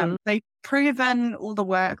 and they've proven all the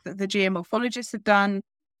work that the geomorphologists have done,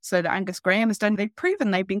 so that Angus Graham has done. They've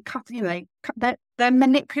proven they've been cutting, they're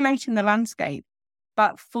manipulating the landscape,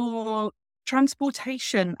 but for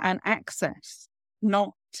transportation and access,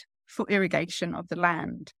 not for irrigation of the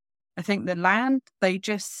land. I think the land, it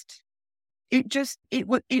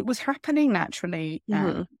was happening naturally.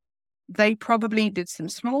 They probably did some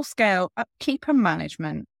small scale upkeep and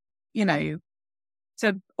management,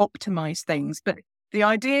 to optimize things. But the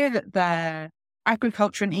idea that their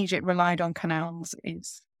agriculture in Egypt relied on canals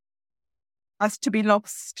has to be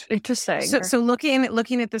lost. Interesting. So looking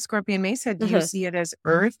at the Scorpion Mesa, do you see it as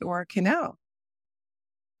earth or canal?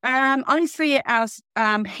 I see it as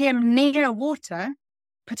him near water,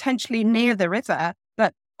 potentially near the river.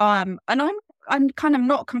 But and I'm kind of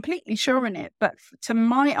not completely sure in it. But to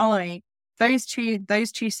my eye, those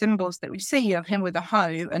two symbols that we see of him with a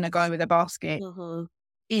hoe and a guy with a basket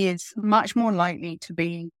is much more likely to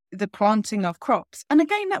be the planting of crops. And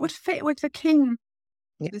again, that would fit with the king.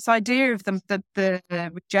 This idea of the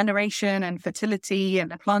regeneration and fertility and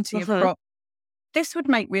the planting of crops. This would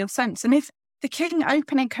make real sense. And if the king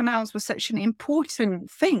opening canals was such an important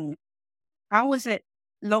thing, how was it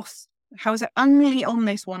lost? How is it only on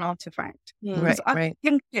this one artifact? Right. I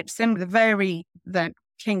think it's the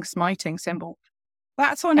king smiting symbol.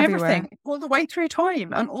 That's on everything, all the way through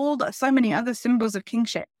time, and so many other symbols of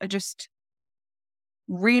kingship are just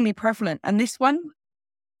really prevalent. And this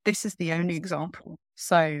is the only example.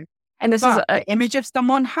 So, and this is an image of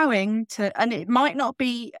someone hoeing and it might not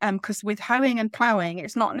be because with hoeing and ploughing,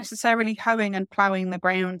 it's not necessarily hoeing and ploughing the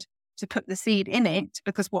ground to put the seed in it,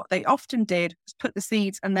 because what they often did was put the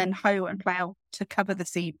seeds and then hoe and plow to cover the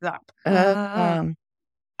seeds up.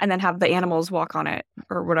 And then have the animals walk on it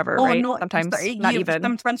or whatever, Or right? not, Sometimes not even.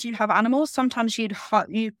 Sometimes you have animals, sometimes you'd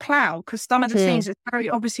plow, because some of the scenes is very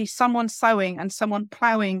obviously someone sowing and someone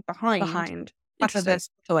plowing behind. Interesting.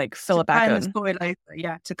 To like fill it back in. Soil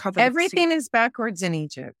over, to cover everything is backwards in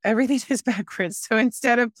Egypt. Everything is backwards. So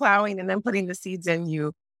instead of plowing and then putting the seeds in,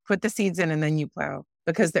 you put the seeds in and then you plow,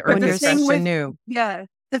 because the earth is fresh and new. Yeah.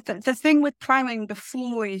 The thing with plowing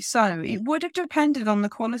before you sow, it would have depended on the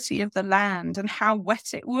quality of the land and how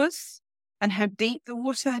wet it was and how deep the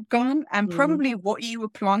water had gone, and probably what you were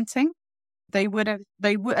planting.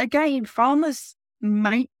 Again, farmers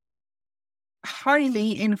make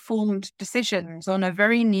highly informed decisions on a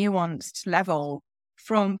very nuanced level.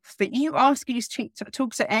 Talk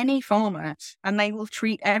to any farmer, and they will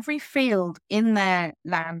treat every field in their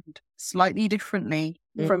land slightly differently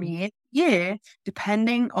from year to year,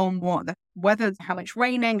 depending on what the weather, how much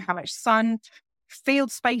raining, how much sun,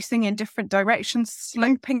 field spacing in different directions,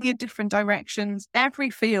 sloping in different directions. Every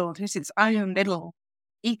field is its own little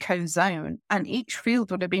eco zone, and each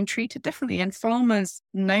field would have been treated differently. And farmers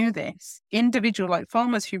know this.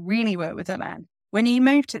 Farmers who really work with the land. When you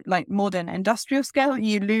move to like modern industrial scale,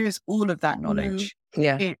 you lose all of that knowledge.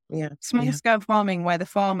 Small scale farming, where the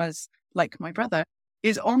farmers, like my brother,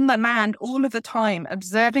 is on the land all of the time,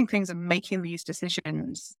 observing things and making these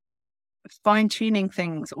decisions, fine tuning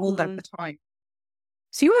things all of the time.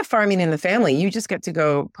 So you have farming in the family. You just get to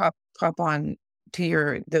go pop on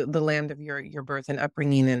to the land of your birth and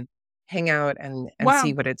upbringing and hang out and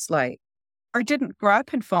see what it's like. I didn't grow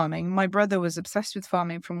up in farming. My brother was obsessed with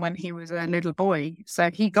farming from when he was a little boy, so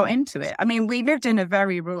he got into it. I mean, we lived in a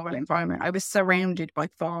very rural environment. I was surrounded by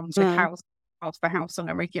farms with house for house on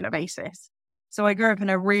a regular basis. So I grew up in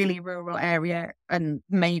a really rural area and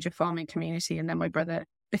major farming community, and then my brother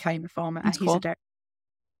became a farmer. That's he's cool. a dairy.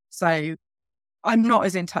 So I'm not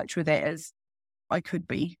as in touch with it as I could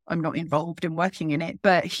be. I'm not involved in working in it,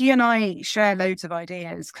 but he and I share loads of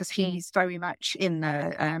ideas, because he's very much in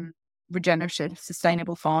the regenerative,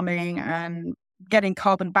 sustainable farming and getting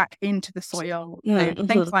carbon back into the soil.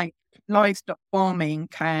 Things like livestock farming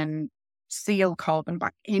can seal carbon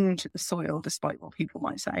back into the soil, despite what people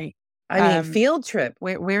might say. I mean, field trip.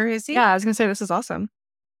 Where is he? Yeah, I was going to say, this is awesome.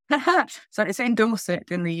 So it's in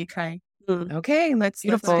Dorset in the UK. Okay, let's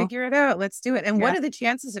figure it out. Let's do it. And what are the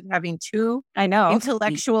chances of having two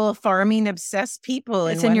intellectual, farming obsessed people?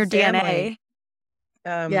 It's in your family? DNA.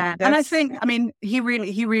 And I think, he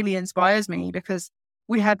really inspires me, because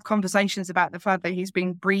we had conversations about the fact that he's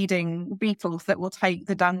been breeding beetles that will take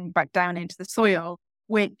the dung back down into the soil,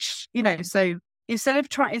 which, so instead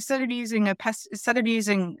of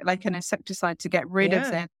using like an insecticide to get rid of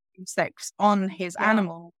the insects on his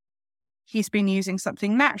animal, he's been using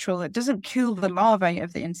something natural that doesn't kill the larvae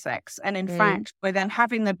of the insects. And in fact, by then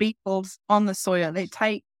having the beetles on the soil, they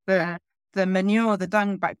take the manure, the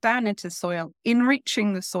dung back down into the soil,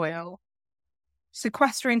 enriching the soil,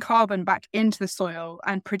 sequestering carbon back into the soil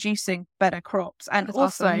and producing better crops. And That's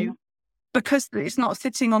also, awesome. because it's not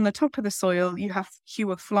sitting on the top of the soil, you have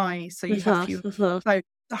fewer flies. So you have fewer. So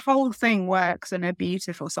the whole thing works in a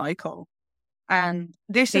beautiful cycle. And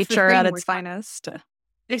this is nature at its finest.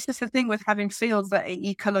 This is the thing with having fields that are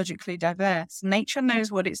ecologically diverse. Nature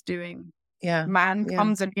knows what it's doing. Yeah. Man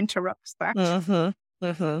comes and interrupts that.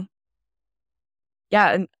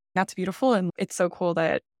 Yeah, and that's beautiful. And it's so cool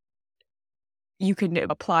that you can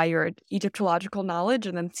apply your Egyptological knowledge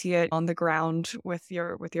and then see it on the ground with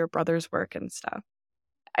your brother's work and stuff.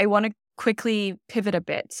 I want to quickly pivot a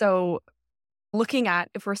bit. So looking at,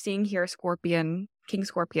 if we're seeing here King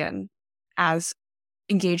Scorpion as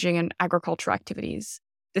engaging in agricultural activities,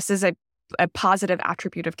 this is a positive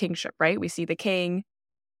attribute of kingship, right? We see the king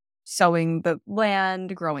sowing the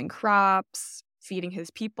land, growing crops, feeding his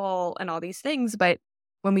people, and all these things. But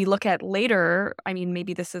when we look at later,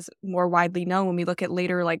 maybe this is more widely known, when we look at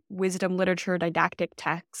later like wisdom literature, didactic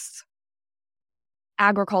texts,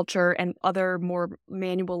 agriculture and other more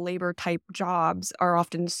manual labor type jobs are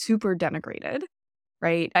often super denigrated,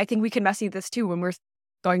 right? I think we can see this too when we're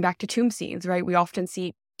going back to tomb scenes, right? We often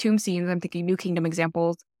see tomb scenes, I'm thinking New Kingdom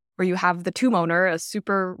examples, where you have the tomb owner, a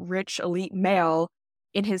super rich elite male,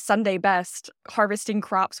 in his Sunday best, harvesting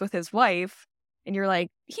crops with his wife. And you're like,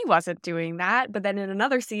 he wasn't doing that. But then in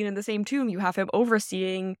another scene in the same tomb, you have him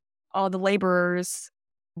overseeing all the laborers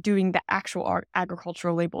doing the actual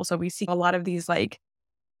agricultural labor. So we see a lot of these like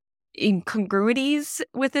incongruities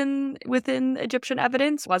within Egyptian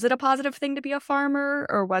evidence. Was it a positive thing to be a farmer,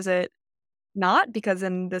 or was it not? Because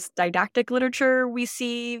in this didactic literature, we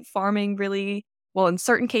see farming really well, in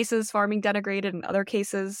certain cases, farming denigrated. In other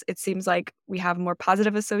cases, it seems like we have more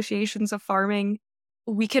positive associations of farming.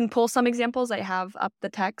 We can pull some examples. I have up the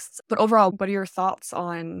texts. But overall, what are your thoughts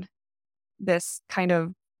on this kind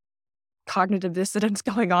of cognitive dissonance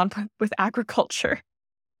going on with agriculture?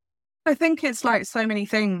 I think it's like so many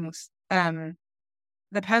things.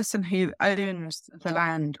 The person who owns the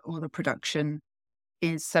land or the production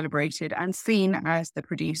is celebrated and seen as the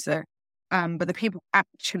producer. But the people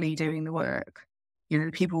actually doing the work, the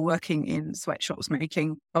people working in sweatshops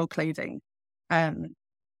making old clothing,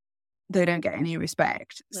 they don't get any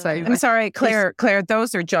respect. So I'm sorry, Claire,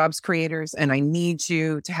 those are jobs creators, and I need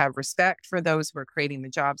you to have respect for those who are creating the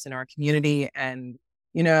jobs in our community. And,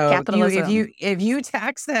 Capitalism. if you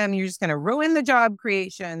tax them, you're just going to ruin the job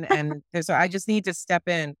creation. And so I just need to step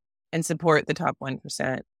in and support the top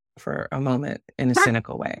 1% for a moment in a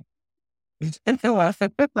cynical way. So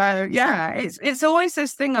yeah, it's always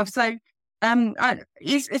this thing of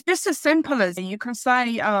it's just as simple as you can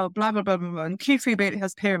say, oh, blah blah blah blah, blah, and Khufu built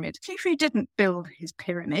his pyramid. Khufu didn't build his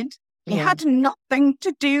pyramid. He had nothing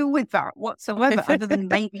to do with that whatsoever, other than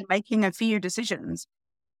maybe making a few decisions.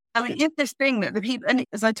 I mean, it's this thing that the people, and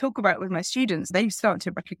as I talk about with my students, they start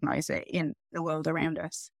to recognize it in the world around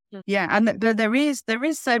us. Yeah, and there is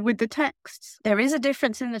with the texts, there is a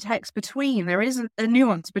difference in the text there is a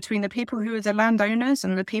nuance between the people who are the landowners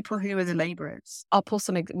and the people who are the laborers. I'll pull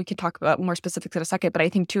we could talk about more specifics in a second, but I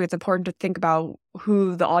think too it's important to think about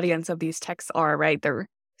who the audience of these texts are, right? They're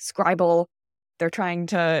scribal. They're trying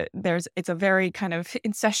to, it's a very kind of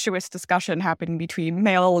incestuous discussion happening between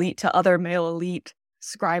male elite to other male elite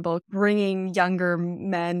scribal, bringing younger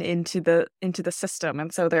men into the system.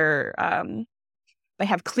 And so they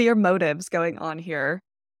have clear motives going on here.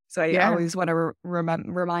 So I always want to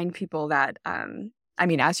remind people that,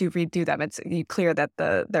 as you read through them, it's clear that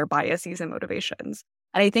their biases and motivations.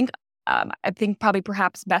 And I think probably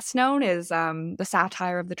perhaps best known is the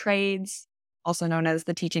Satire of the Trades, also known as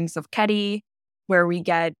the Teachings of Kemet, where we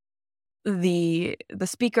get the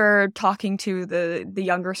speaker talking to the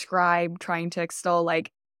younger scribe, trying to extol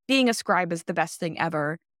being a scribe is the best thing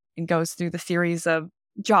ever, and goes through the theories of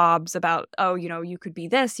jobs about, you could be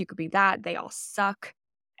this, you could be that, they all suck,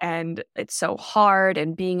 and it's so hard.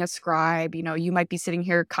 And being a scribe, you might be sitting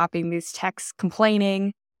here copying these texts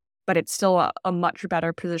complaining, but it's still a much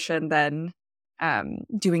better position than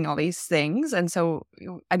doing all these things. And so,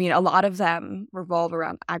 a lot of them revolve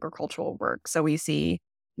around agricultural work. So we see,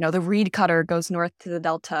 the reed cutter goes north to the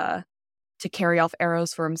delta to carry off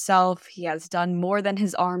arrows for himself. He has done more than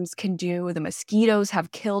his arms can do. The mosquitoes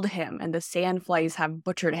have killed him, and the sandflies have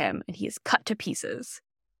butchered him, and he is cut to pieces.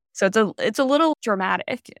 So it's a little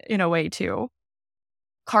dramatic in a way too.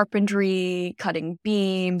 Carpentry, cutting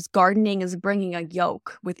beams, gardening is bringing a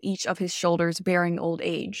yoke, with each of his shoulders bearing old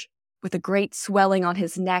age, with a great swelling on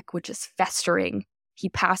his neck which is festering. He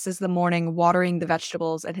passes the morning watering the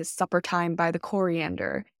vegetables and his supper time by the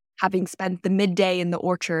coriander, having spent the midday in the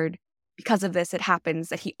orchard. Because of this, it happens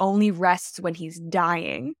that he only rests when he's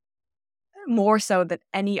dying, more so than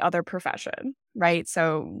any other profession, right?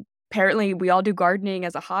 So apparently we all do gardening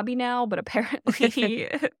as a hobby now, but apparently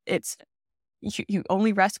it's you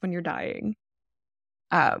only rest when you're dying.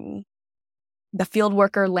 The field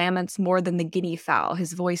worker laments more than the guinea fowl,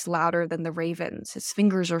 his voice louder than the ravens. His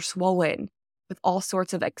fingers are swollen with all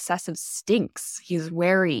sorts of excessive stinks. He is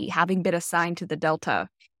wary, having been assigned to the delta,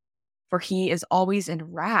 for he is always in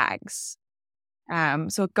rags.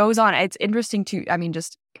 So it goes on. It's interesting to,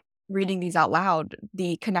 just reading these out loud,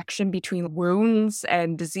 the connection between wounds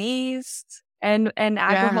and disease and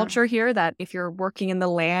agriculture here, that if you're working in the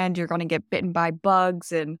land, you're going to get bitten by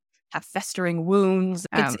bugs and have festering wounds.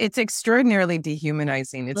 It's extraordinarily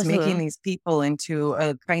dehumanizing. It's making these people into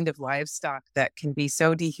a kind of livestock that can be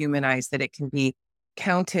so dehumanized that it can be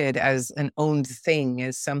counted as an owned thing,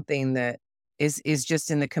 as something that is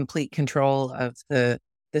just in the complete control of the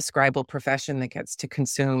scribal profession that gets to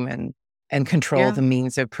consume and control the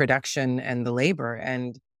means of production and the labor.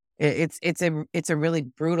 And it's a really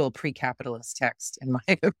brutal pre-capitalist text, in my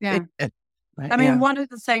opinion. But, one of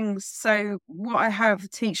the things, so what I have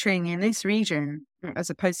teaching in this region, as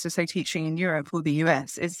opposed to, say, teaching in Europe or the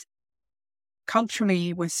US, is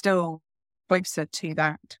culturally we're still closer to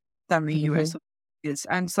that than the US is.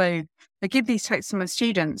 And so I give these texts to my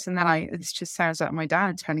students, and then it just sounds like my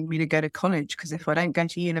dad telling me to go to college, because if I don't go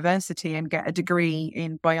to university and get a degree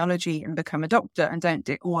in biology and become a doctor and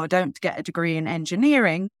don't get a degree in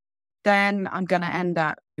engineering, then I'm going to end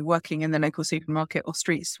up working in the local supermarket or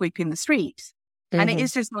sweeping the streets. And it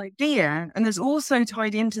is this idea, and there's also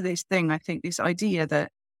tied into this thing, I think, this idea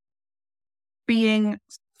that being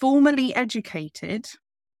formally educated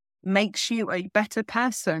makes you a better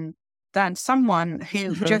person than someone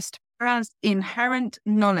who just has inherent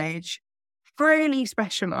knowledge, really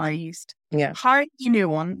specialized, highly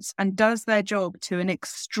nuanced, and does their job to an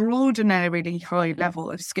extraordinarily high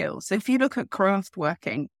level of skill. So if you look at craft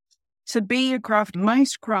working, to be a craft,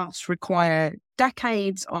 most crafts require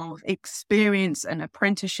decades of experience and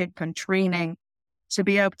apprenticeship and training to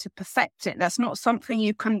be able to perfect it. That's not something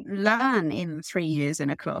you can learn in 3 years in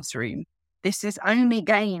a classroom. This is only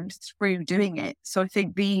gained through doing it. So I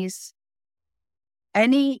think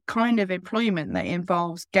any kind of employment that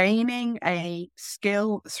involves gaining a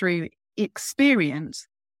skill through experience,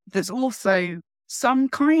 there's also some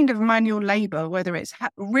kind of manual labor, whether it's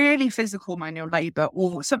really physical manual labor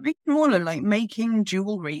or something smaller like making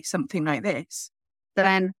jewelry, something like this,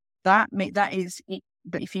 then that is,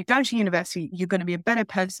 but if you go to university, you're going to be a better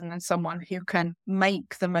person than someone who can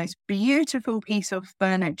make the most beautiful piece of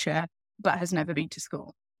furniture but has never been to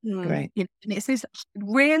school. Right. And it's this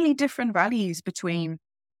really different values between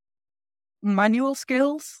manual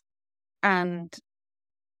skills and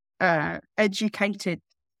educated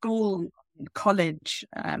school, college,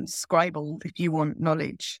 scribal, if you want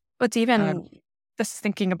knowledge. But even just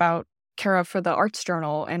thinking about, Kara, for the Arts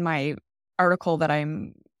Journal and my article that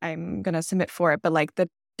I'm going to submit for it, but like the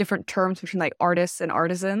different terms between like artists and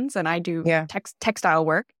artisans, and I do textile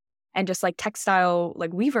work. And just like textile,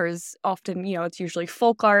 like weavers, often, it's usually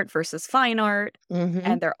folk art versus fine art,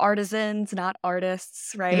 and they're artisans, not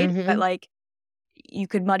artists, right? But like, you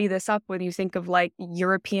could muddy this up when you think of like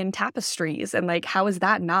European tapestries, and like, how is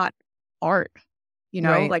that not art?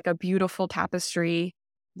 Like a beautiful tapestry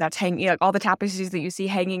that's hanging, like all the tapestries that you see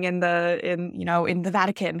hanging in the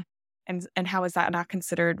Vatican, and how is that not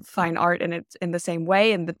considered fine art? And it's in the same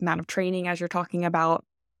way, and the amount of training as you're talking about,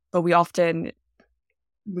 but we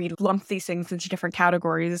lump these things into different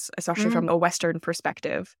categories, especially from a Western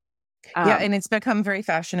perspective. And it's become very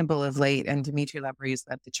fashionable of late, and Dimitri Labry's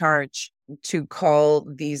led the charge to call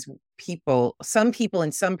these people, some people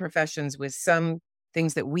in some professions with some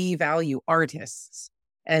things that we value, artists,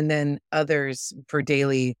 and then others for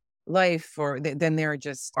daily life, or then they're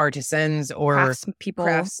just artisans or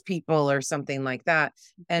craftspeople or something like that.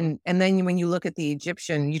 And then when you look at the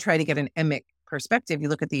Egyptian, you try to get an emic perspective, you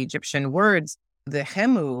look at the Egyptian words, the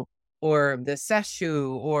hemu or the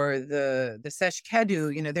seshu or the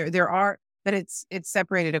seshkedu, there are, but it's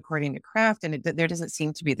separated according to craft, and there doesn't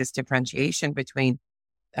seem to be this differentiation between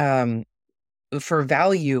for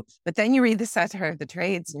value. But then you read the Satire of the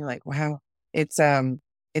Trades and you're like, wow, it's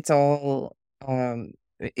all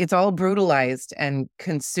brutalized and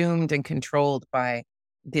consumed and controlled by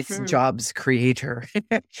this job's creator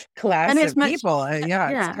class of people. It's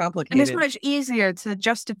complicated. And it's much easier to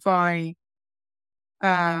justify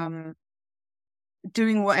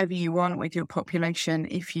doing whatever you want with your population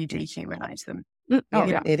if you dehumanize them.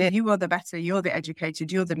 It is. You are the better, you're the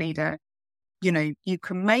educated, you're the leader. You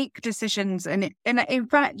can make decisions, and in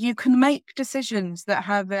fact, you can make decisions that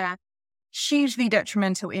have a hugely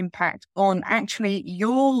detrimental impact on actually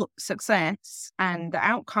your success and the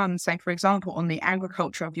outcomes, say, for example, on the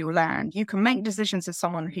agriculture of your land. You can make decisions as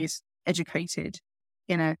someone who's educated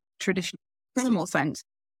in a traditional formal sense.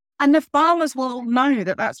 And the farmers will know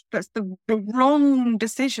that that's the wrong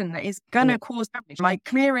decision that is going to cause damage, like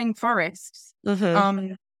clearing forests.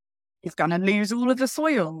 Is going to lose all of the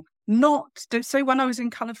soil. So when I was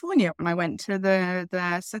in California, when I went to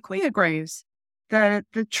the sequoia groves,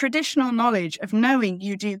 the traditional knowledge of knowing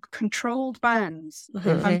you do controlled bands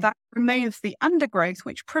and that removes the undergrowth,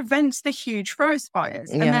 which prevents the huge forest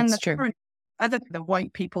fires. And then the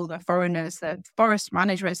white people, the foreigners, the forest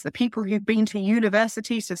managers, the people who've been to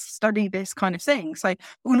universities to study this kind of thing say,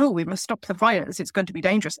 oh no, we must stop the fires. It's going to be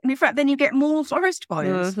dangerous. And in fact, then you get more forest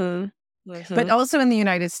fires. But also in the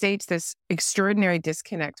United States, this extraordinary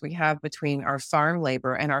disconnect we have between our farm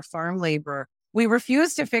labor and our farm labor. We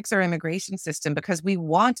refuse to fix our immigration system because we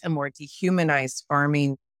want a more dehumanized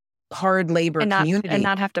farming, hard labor community. And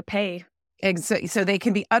not have to pay. So they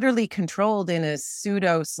can be utterly controlled in a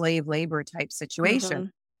pseudo slave labor type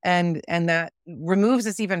situation. And that removes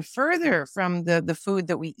us even further from the food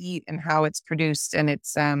that we eat and how it's produced. And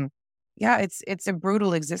it's a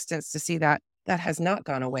brutal existence to see that has not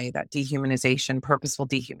gone away, that dehumanization, purposeful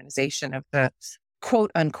dehumanization of the quote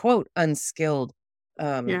unquote unskilled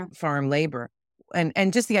farm labor.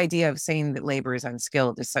 And just the idea of saying that labor is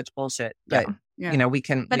unskilled is such bullshit. But we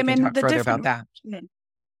can talk further about that.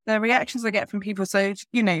 The reactions I get from people, so,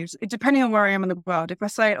 depending on where I am in the world, if I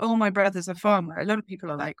say, oh, my brother's a farmer, a lot of people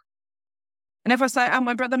are like, and if I say, oh,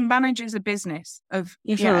 my brother manages a business and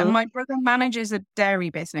my brother manages a dairy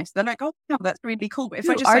business, they're like, oh, no, that's really cool. But if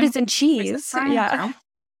I just artisan cheese,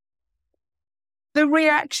 the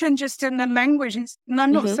reaction just in the language is, and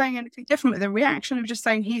I'm not Mhm. saying anything different, but the reaction of just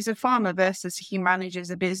saying he's a farmer versus he manages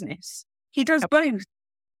a business. He does Yep. both,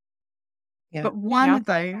 Yeah. but one Yeah. of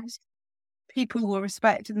those people will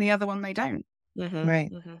respect and the other one they don't. Mhm.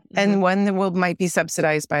 Right. Mhm. And Mhm. one that might be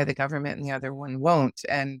subsidized by the government and the other one won't.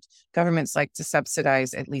 And governments like to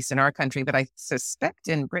subsidize, at least in our country, but I suspect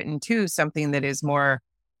in Britain too, something that is more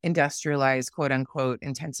industrialized, quote unquote,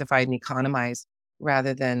 intensified and economized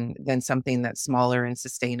rather than something that's smaller and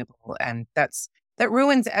sustainable. And that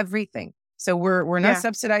ruins everything. So we're not Yeah.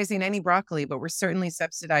 subsidizing any broccoli, but we're certainly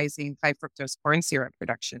subsidizing high fructose corn syrup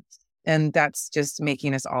production. And that's just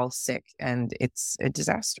making us all sick. And it's a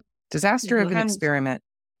disaster of an And experiment.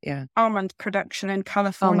 Yeah. almond production in Oh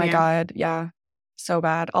California. my God. Yeah. So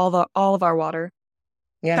bad. All of our water.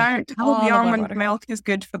 Yeah. Don't tell All the of our almond water. milk is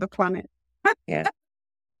good for the planet. Yeah.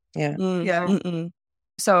 Yeah. Yeah. Mm-mm.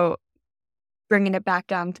 So bringing it back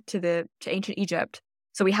down to ancient Egypt.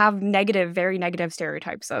 So we have very negative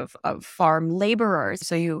stereotypes of farm laborers.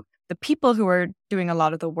 So the people who are doing a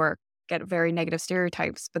lot of the work get very negative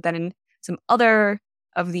stereotypes. But then in some other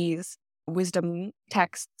of these wisdom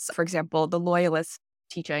texts, for example, the loyalist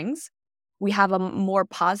teachings, we have a more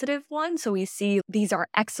positive one. So we see these are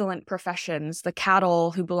excellent professions, the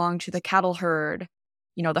cattle who belong to the cattle herd,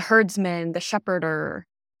 the herdsman, the shepherder,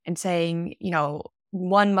 and saying,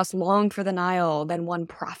 one must long for the Nile, then one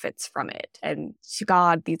profits from it. And to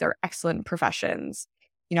God, these are excellent professions.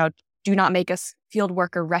 Do not make us field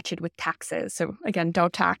worker wretched with taxes. So again,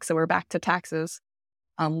 don't tax. So we're back to taxes.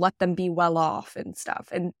 Let them be well off and stuff.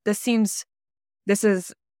 And this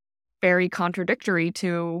is very contradictory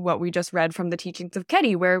to what we just read from the teachings of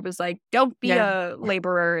Kenny, where it was like, don't be a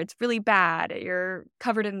laborer. It's really bad. You're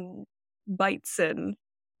covered in bites and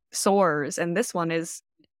sores. And this one is,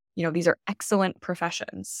 these are excellent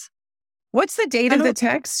professions. What's the date of the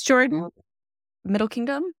text, Jordan? Middle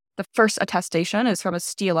Kingdom. The first attestation is from a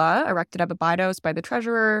stela erected at Abydos by the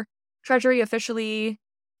treasury officially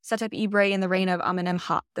set up Ibre in the reign of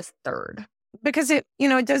Amenemhat III. Because it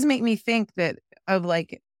does make me think that of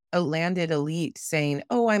like a landed elite saying,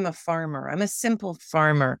 oh, I'm a farmer. I'm a simple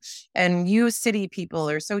farmer. And you city people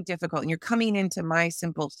are so difficult and you're coming into my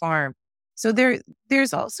simple farm. So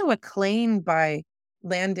there's also a claim by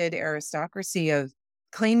landed aristocracy of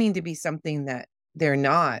claiming to be something that they're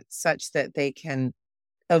not, such that they can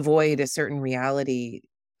avoid a certain reality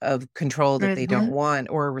of control that they don't want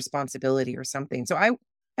or responsibility or something. So I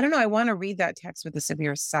don't know. I want to read that text with a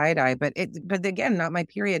severe side eye, but again, not my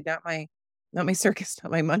period, not my circus,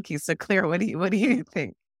 not my monkeys. So Claire, what do you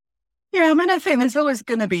think? Yeah, I mean, I think there's always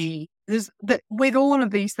going to be with all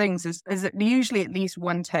of these things is usually at least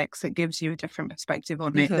one text that gives you a different perspective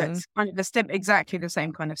on it. That's kind of exactly the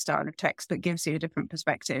same kind of style of text that gives you a different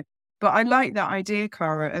perspective. But I like that idea,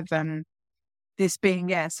 Cara, of this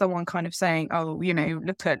being someone kind of saying, oh,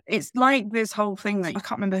 look at it's like this whole thing that I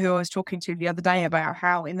can't remember who I was talking to the other day about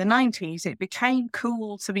how in the 90s it became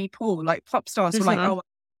cool to be poor. Like pop stars were like, oh,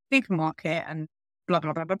 supermarket and blah,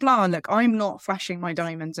 blah, blah, blah, blah. Look, I'm not flashing my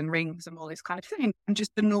diamonds and rings and all this kind of thing. I'm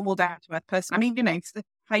just a normal down-to-earth person. I mean, it's the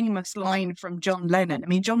famous line from John Lennon. I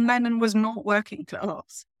mean, John Lennon was not working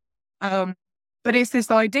class. But it's this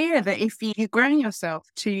idea that if you grow yourself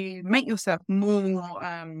to make yourself more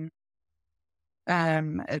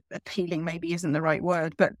appealing, maybe isn't the right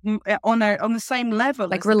word, but on the same level,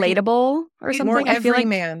 like relatable or something. More I feel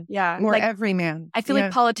everyman. Yeah, more everyman. I feel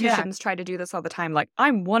like politicians try to do this all the time. Like,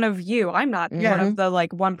 I'm one of you. I'm not one of the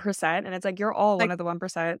 1%, and it's like you're all one of the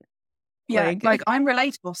 1%. Yeah, like I'm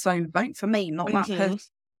relatable, so vote for me, not that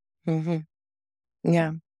person.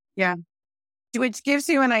 Yeah, yeah. Which gives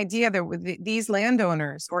you an idea that with these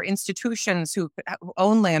landowners or institutions who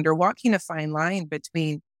own land are walking a fine line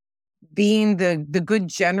between being the good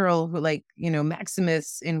general who, like,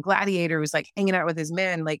 Maximus in Gladiator was like hanging out with his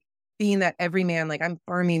men, like being that everyman, like I'm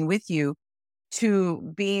farming with you, to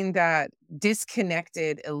being that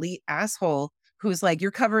disconnected elite asshole who's like,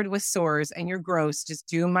 you're covered with sores and you're gross. Just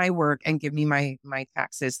do my work and give me my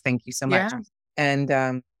taxes. Thank you so much. And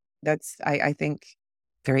that's, I think,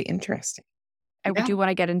 very interesting. I do want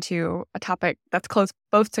to get into a topic that's close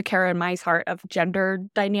both to Kara and Mai's heart of gender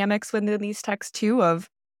dynamics within these texts too, of,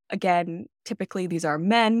 again, typically these are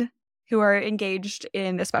men who are engaged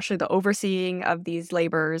in especially the overseeing of these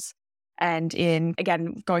labors, and in,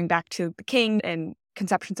 again, going back to the king and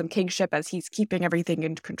conceptions of kingship as he's keeping everything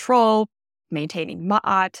in control, maintaining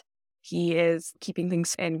ma'at. He is keeping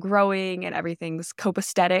things and growing and everything's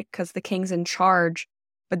copacetic because the king's in charge.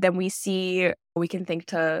 But then we can think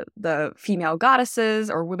to the female goddesses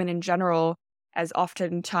or women in general as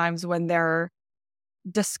oftentimes when they're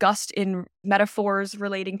discussed in metaphors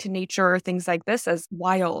relating to nature or things like this as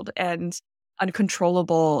wild and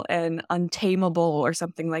uncontrollable and untamable or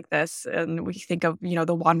something like this. And we think of,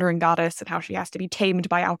 the wandering goddess and how she has to be tamed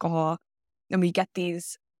by alcohol. And we get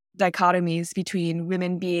these dichotomies between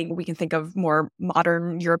women being, we can think of more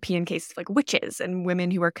modern European cases like witches, and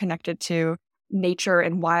women who are connected to nature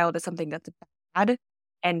and wild as something that's bad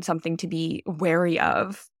and something to be wary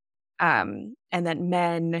of. And that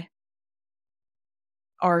men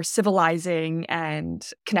are civilizing and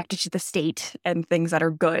connected to the state and things that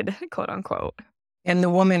are good, quote unquote. And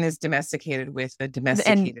the woman is domesticated with a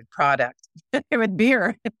domesticated product, with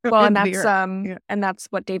beer. Well, and that's and that's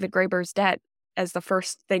what David Graeber's debt, as the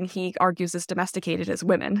first thing he argues is domesticated, is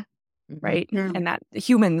women, right? Mm-hmm. And that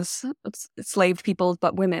humans, enslaved people,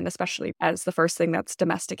 but women especially, as the first thing that's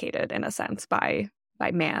domesticated in a sense by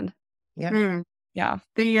man. Yeah, yeah.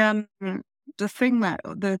 The thing that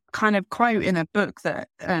the kind of quote in a book that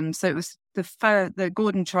so it was the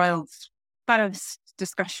Gordon Childs first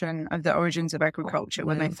discussion of the origins of agriculture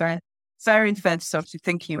when they very first started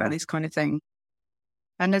thinking about this kind of thing.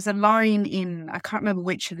 And there's a line in, I can't remember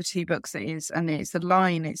which of the two books it is, and it's a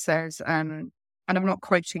line, it says, and I'm not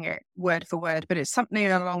quoting it word for word, but it's something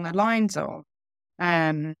along the lines of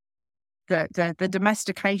the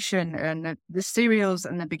domestication and the cereals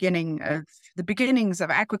and the beginnings of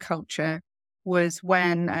agriculture was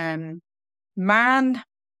when man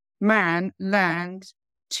learned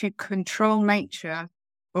to control nature,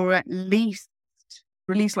 or at least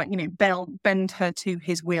bend her to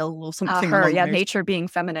his will or something. Nature being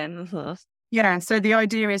feminine. Yeah, so the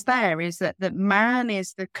idea is that man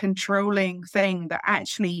is the controlling thing that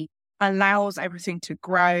actually allows everything to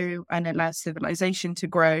grow and allows civilization to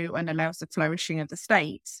grow and allows the flourishing of the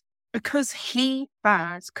states, because he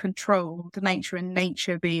has controlled nature, and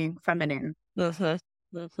nature being feminine. And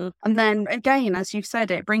then again, as you've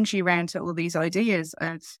said, it brings you around to all these ideas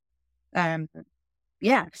of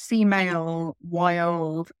female,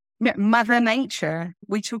 wild, Mother Nature.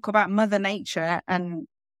 We talk about Mother Nature, and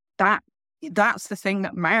that's the thing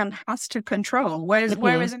that man has to control. Whereas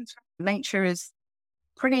nature is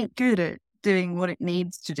pretty good at doing what it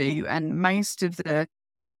needs to do, and most of the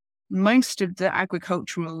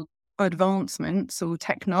agricultural advancements or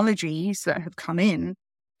technologies that have come in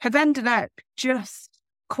have ended up just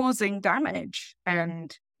causing damage.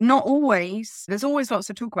 And not always, there's always lots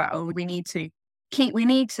to talk about. We need to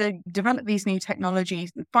develop these new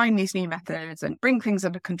technologies and find these new methods and bring things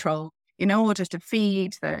under control in order to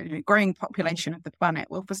feed the growing population of the planet.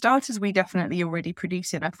 Well, for starters, we definitely already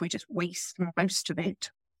produce enough. We just waste most of it.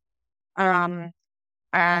 And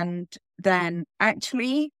then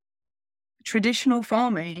actually, traditional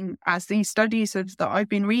farming, as these studies that I've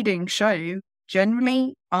been reading show,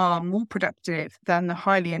 generally are more productive than the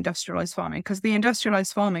highly industrialized farming, because the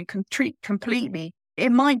industrialized farming can treat completely.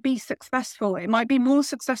 It might be successful. It might be more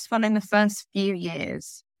successful in the first few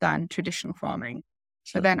years than traditional farming.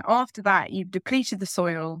 But then after that, you've depleted the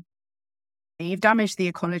soil, you've damaged the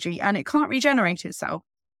ecology, and it can't regenerate itself.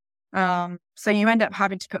 So you end up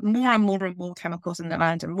having to put more and more and more chemicals in the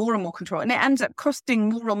land and more control. And it ends up costing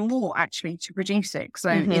more and more actually to produce it. So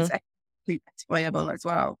it's viable as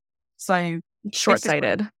well. So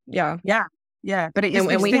short-sighted. Yeah. But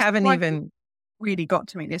we haven't even really got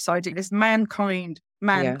to me, this idea, this mankind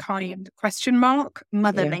question mark,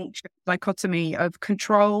 Mother Nature dichotomy of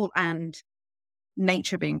control and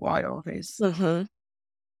nature being wild is.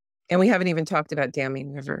 And we haven't even talked about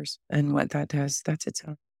damming rivers and what that does. That's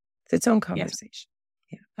its own conversation.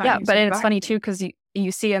 But it's funny too, because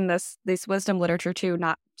you see in this wisdom literature too,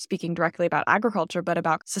 not speaking directly about agriculture, but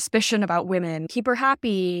about suspicion about women. Keep her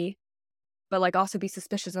happy, but also be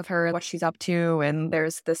suspicious of her and what she's up to. And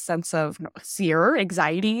there's this sense of fear,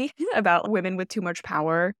 anxiety about women with too much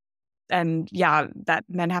power. And that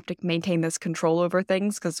men have to maintain this control over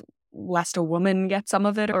things, because lest a woman get some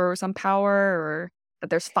of it or some power, or that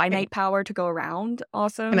there's finite power to go around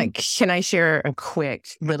also. Can I share a quick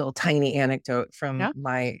little tiny anecdote from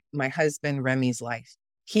my husband Remy's life?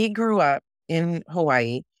 He grew up in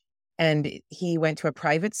Hawaii, and he went to a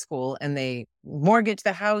private school, and they mortgaged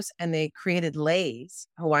the house, and they created leis,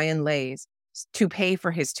 Hawaiian leis, to pay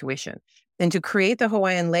for his tuition. And to create the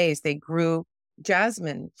Hawaiian leis, they grew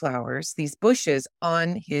jasmine flowers, these bushes,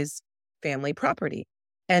 on his family property.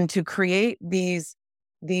 And to create these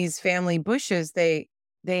family bushes, they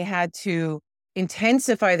had to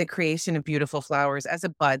intensify the creation of beautiful flowers as a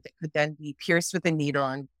bud that could then be pierced with a needle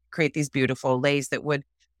and create these beautiful leis that would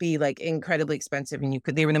be incredibly expensive. And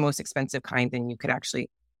they were the most expensive kind. And you could actually,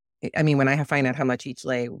 when I find out how much each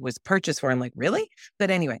lei was purchased for, I'm like, really? But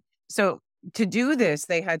anyway, so to do this,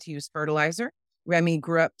 they had to use fertilizer. Remy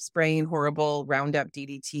grew up spraying horrible Roundup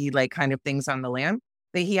DDT, like kind of things on the land,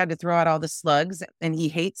 that he had to throw out all the slugs, and he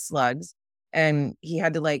hates slugs. And he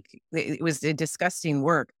had to it was a disgusting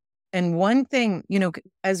work. And one thing,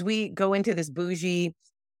 as we go into this bougie,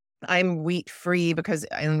 I'm wheat free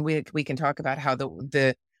and we can talk about how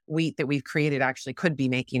the wheat that we've created actually could be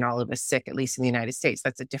making all of us sick, at least in the United States.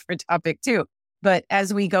 That's a different topic too. But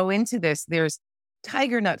as we go into this, there's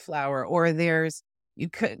tiger nut flour, or there's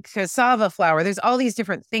cassava flour. There's all these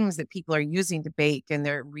different things that people are using to bake, and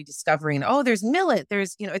they're rediscovering. Oh, there's millet.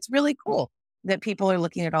 There's, it's really cool that people are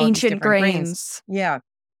looking at all ancient these different grains. Yeah,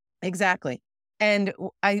 exactly. And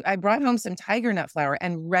I brought home some tiger nut flour,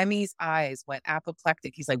 and Remy's eyes went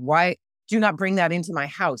apoplectic. He's like, why do not bring that into my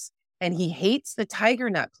house? And he hates the tiger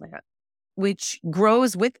nut plant, which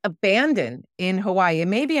grows with abandon in Hawaii. It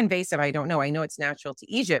may be invasive. I don't know. I know it's natural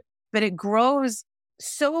to Egypt, but it grows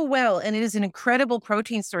so well. And it is an incredible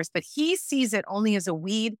protein source, but he sees it only as a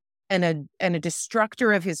weed and a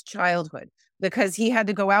destructor of his childhood, because he had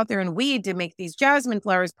to go out there and weed to make these jasmine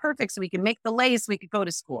flowers perfect so we could make the lace, we could go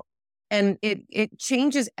to school. And it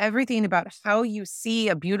changes everything about how you see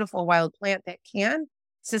a beautiful wild plant that can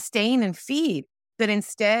sustain and feed, that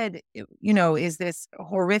instead, is this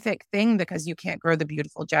horrific thing because you can't grow the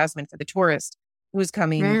beautiful jasmine for the tourist who's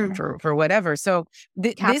coming for whatever. So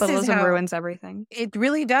capitalism this is how ruins everything. It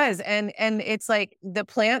really does. And it's like the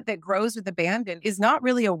plant that grows with abandon is not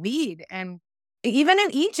really a weed. And even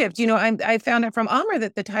in Egypt, I found out from Amr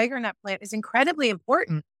that the tiger nut plant is incredibly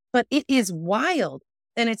important, but it is wild.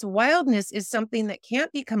 And its wildness is something that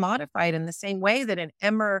can't be commodified in the same way that an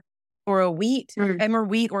emmer or emmer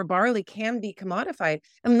wheat or barley can be commodified,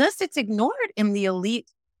 unless it's ignored in the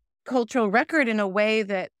elite cultural record in a way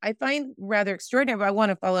that I find rather extraordinary. But I want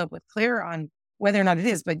to follow up with Claire on whether or not it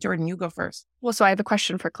is. But Jordan, you go first. Well, so I have a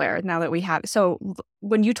question for Claire now that we have. So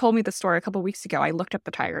when you told me the story a couple of weeks ago, I looked up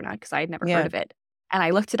the tiger nut because I had never heard of it. And I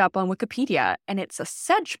looked it up on Wikipedia, and it's a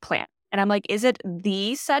sedge plant. And I'm like, is it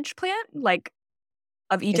the sedge plant?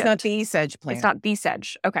 Of Egypt? It's not the sedge plant. It's not the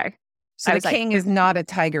sedge. Okay. So the king is not a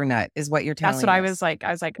tiger nut, is what you're telling us. That's what I was like.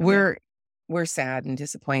 I was like, we're sad and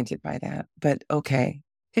disappointed by that, but okay.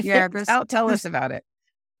 Yeah, tell us about it.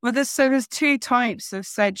 Well, there's two types of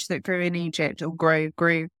sedge that grew in Egypt, or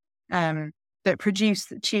grew that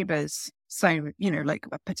produce tubers. So like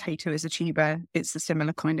a potato is a tuber. It's a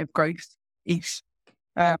similar kind of growth ish.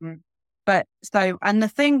 And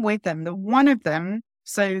the thing with them, one of them.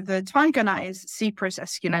 So the tiger nut is Cyprus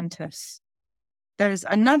esculentus. There's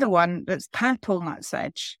another one that's purple nut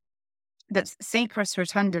sedge, that's Cyprus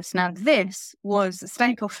rotundus. Now, this was a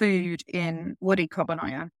staple food in woody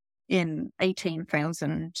Kobaniah in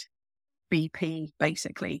 18,000 BP,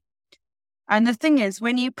 basically. And the thing is,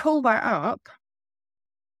 when you pull that up,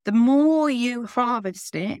 the more you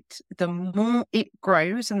harvest it, the more it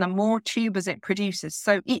grows and the more tubers it produces.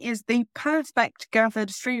 So it is the perfect gathered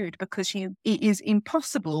food because it is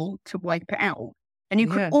impossible to wipe it out. And you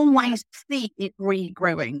can always see it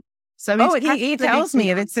regrowing. So he tells me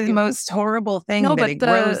it's the most horrible thing that it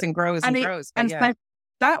grows and grows and grows. And so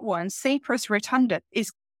that one, Cyprus rotunda,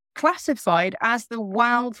 is classified as the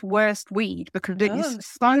world's worst weed because it is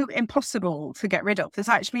so impossible to get rid of. There's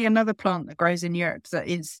actually another plant that grows in Europe that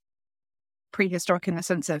is prehistoric in the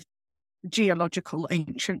sense of geological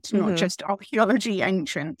ancient, not just archaeology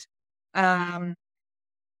ancient.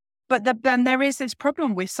 But then there is this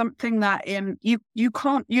problem with something that you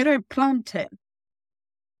don't plant it.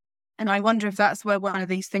 And I wonder if that's where one of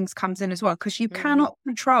these things comes in as well, because you can't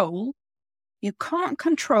control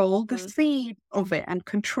the seed of it, and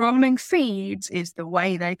controlling seeds is the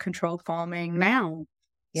way they control farming now.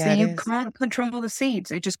 Yeah, so you can't control the seeds;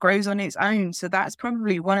 it just grows on its own. So that's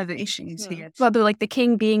probably one of the issues here. Well, but the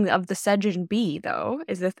king being of the sedge and bee, though,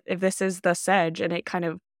 is if this is the sedge and it kind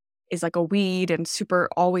of is like a weed and super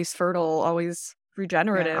always fertile, always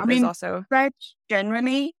regenerative. I mean, also sedge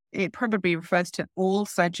generally it probably refers to all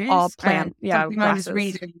sedges, all plant. Something I was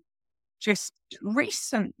reading just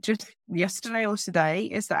yesterday or today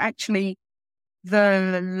is that actually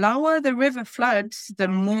the lower the river floods, the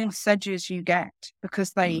more sedges you get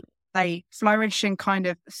because they flourish in kind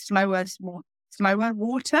of slower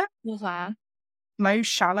water, slow,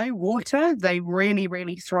 shallow water. They really,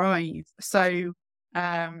 really thrive. So,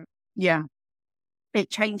 it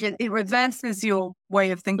changes, it reverses your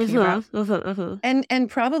way of thinking about. And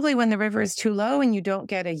probably when the river is too low and you don't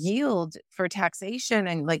get a yield for taxation,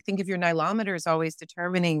 and think of your nilometers always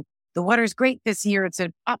determining the water's great this year, it's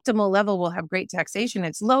an optimal level, we'll have great taxation.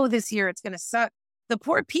 It's low this year, it's going to suck. The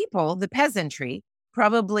poor people, the peasantry,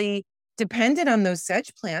 probably depended on those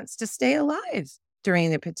sedge plants to stay alive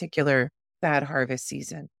during the particular bad harvest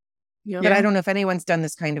season. But I don't know if anyone's done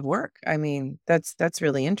this kind of work. I mean, that's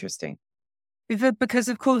really interesting. Because,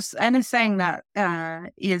 of course, anything that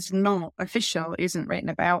is not official isn't written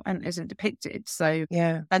about and isn't depicted. So,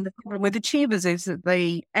 and the problem with achievers is that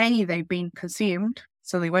they've been consumed,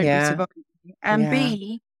 so they won't be surviving. And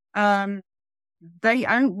B,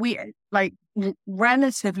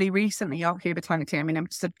 relatively recently, archaeobotanically, I mean, I'm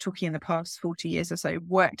just talking in the past 40 years or so,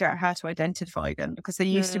 worked out how to identify them, because they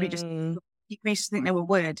used to be just, you used to think they were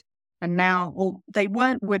wood, and now, they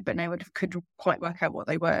weren't wood, but no one could quite work out what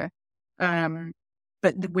they were.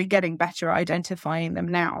 But we're getting better at identifying them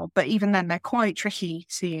now. But even then, they're quite tricky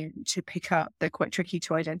to pick up. They're quite tricky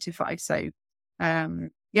to identify. So, but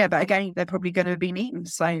again, they're probably going to have been eaten.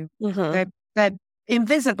 So they're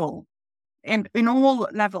invisible. In all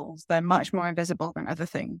levels, they're much more invisible than other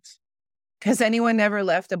things. Has anyone ever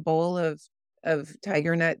left a bowl of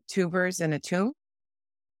tiger nut tubers in a tomb?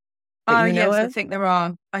 Yes, I think there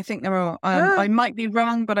are. I might be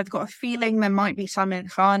wrong, but I've got a feeling there might be some in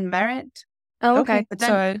Khan Merit. Oh, okay. But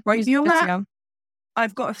then, beyond that,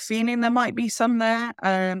 I've got a feeling there might be some there.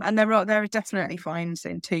 And there are definitely finds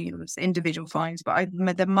in tombs, individual finds, but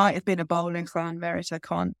there might have been a bowl in Khan Merit. I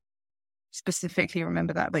can't specifically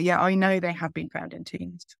remember that. But yeah, I know they have been found in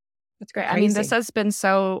tombs. That's great. Crazy. I mean, this has been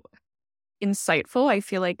so insightful. I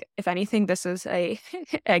feel like, if anything, this is a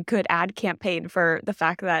good ad campaign for the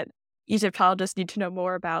fact that Egyptologists need to know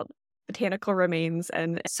more about botanical remains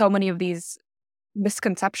and so many of these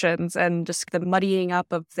misconceptions and just the muddying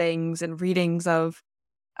up of things and readings of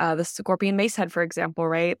the scorpion mace head, for example,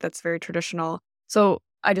 right? That's very traditional. So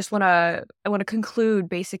I want to conclude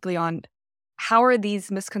basically on how are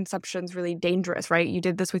these misconceptions really dangerous, right? You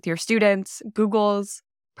did this with your students. Google's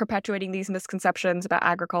perpetuating these misconceptions about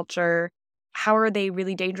agriculture. How are they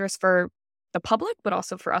really dangerous for the public, but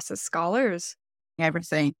also for us as scholars?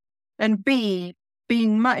 Everything. And B,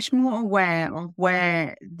 being much more aware of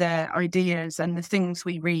where the ideas and the things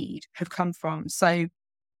we read have come from. So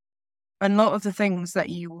a lot of the things that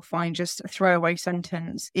you will find just a throwaway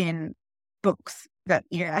sentence in books, that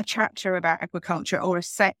a chapter about agriculture or a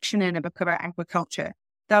section in a book about agriculture,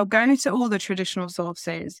 they'll go into all the traditional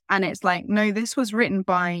sources and it's like, no, this was written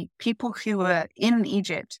by people who were in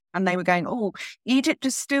Egypt and they were going, Egypt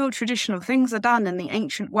is still traditional. Things are done in the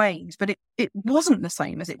ancient ways, but it wasn't the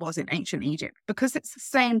same as it was in ancient Egypt because it's the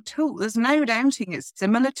same tool. There's no doubting it's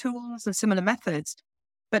similar tools and similar methods,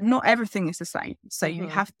 but not everything is the same. So you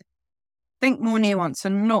have to think more nuance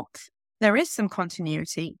and there is some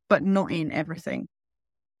continuity, but not in everything.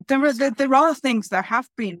 There are things that have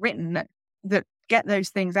been written that get those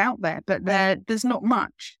things out there, but there's not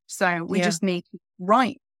much. So we just need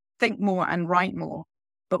to think more and write more.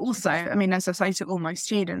 But also, I mean, as I say to all my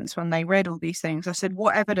students when they read all these things, I said,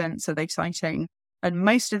 what evidence are they citing? And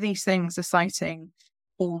most of these things are citing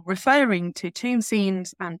or referring to tomb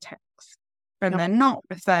scenes and texts. And they're not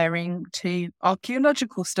referring to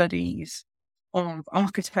archaeological studies of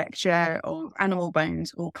architecture or animal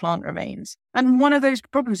bones or plant remains. And one of those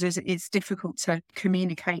problems is it's difficult to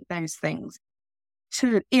communicate those things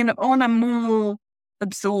on a more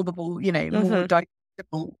absorbable, more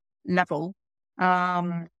digestible level.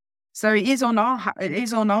 So it is on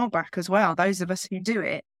our back as well, those of us who do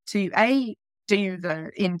it, to do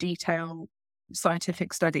the in detail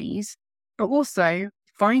scientific studies, but also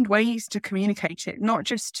find ways to communicate it, not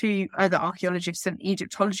just to other archaeologists and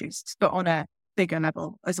Egyptologists, but on a bigger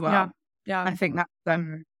level as well. Yeah. I think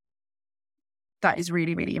that is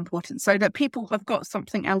really, really important, so that people have got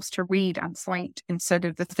something else to read and cite instead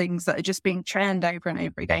of the things that are just being churned over and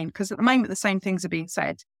over again. Because at the moment, the same things are being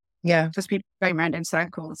said. Yeah. Just people going around in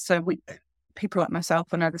circles. So people like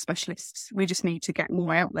myself and other specialists, we just need to get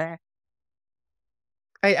more out there.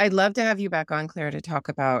 I'd love to have you back on, Claire, to talk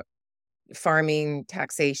about farming,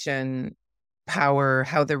 taxation, power,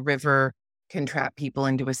 how the river can trap people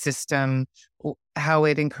into a system, how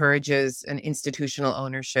it encourages an institutional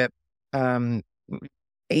ownership.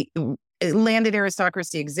 Landed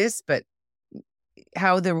aristocracy exists, but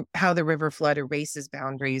how the river flood erases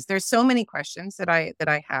boundaries. There's so many questions that I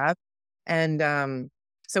have, and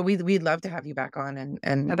so we'd love to have you back on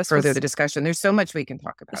and further the discussion. There's so much we can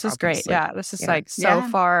talk about. This is great. Yeah, this is so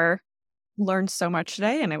far learned so much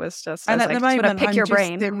today, and it was just at the moment pick your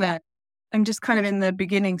brain. I'm just kind of in the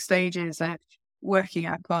beginning stages of working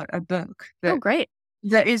out a book. Great.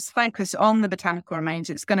 That is focused on the botanical remains.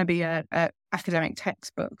 It's going to be a academic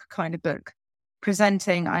textbook kind of book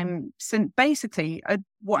presenting.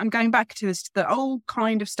 What I'm going back to is the old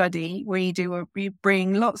kind of study where you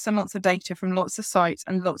bring lots and lots of data from lots of sites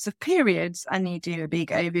and lots of periods, and you do a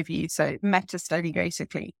big overview. So meta study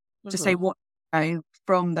basically to say what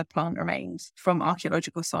from the plant remains from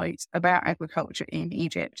archaeological sites about agriculture in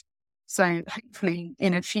Egypt. So hopefully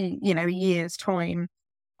in a few, years' time,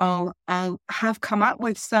 I'll have come up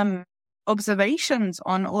with some observations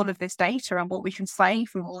on all of this data and what we can say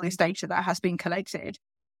from all this data that has been collected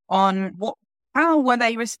on how were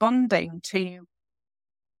they responding to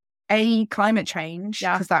A, climate change,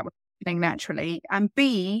 because that was happening naturally, and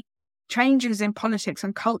B, changes in politics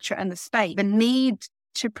and culture and the state, the need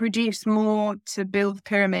to produce more to build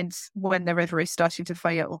pyramids when the river is starting to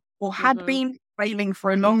fail, or had been failing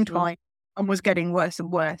for a long time and was getting worse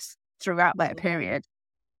and worse throughout that period.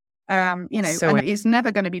 And it's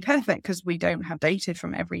never going to be perfect because we don't have data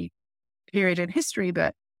from every period in history,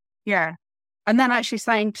 but yeah. And then actually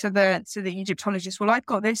saying to the Egyptologist, well, I've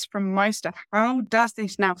got this from Mosta. How does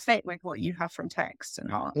this now fit with what you have from text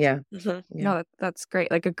and art? Yeah. No, that's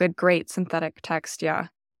great. Like a great synthetic text. Yeah.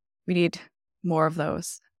 We need more of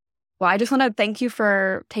those. Well, I just want to thank you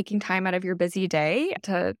for taking time out of your busy day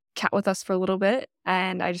to chat with us for a little bit.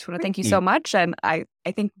 And I just want to thank you so much. And I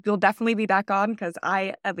think you'll definitely be back on because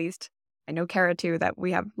I know Kara too, that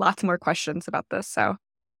we have lots more questions about this. So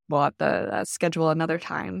we'll have to schedule another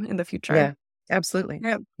time in the future. Yeah, absolutely.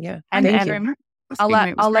 Yeah. And thank you.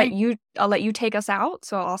 I'll let you take us out.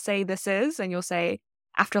 So I'll say this is, and you'll say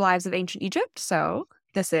Afterlives of Ancient Egypt. So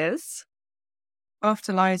this is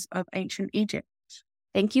Afterlives of Ancient Egypt.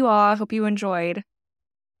 Thank you all. I hope you enjoyed.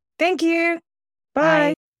 Thank you.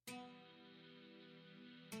 Bye.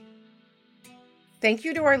 Thank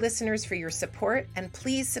you to our listeners for your support, and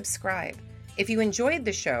please subscribe. If you enjoyed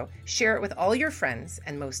the show, share it with all your friends,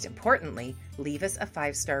 and most importantly, leave us a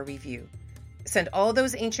 5-star review. Send all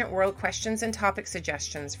those ancient world questions and topic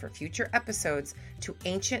suggestions for future episodes to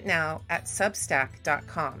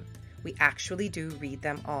ancientnow@substack.com. We actually do read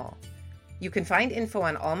them all. You can find info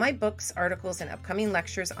on all my books, articles, and upcoming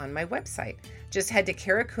lectures on my website. Just head to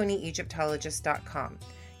karacooneyegyptologist.com.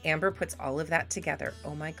 Amber puts all of that together.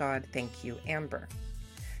 Oh my God, thank you, Amber.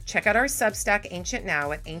 Check out our Substack Ancient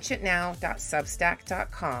Now at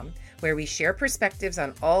ancientnow.substack.com, where we share perspectives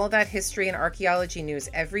on all that history and archaeology news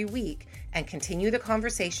every week and continue the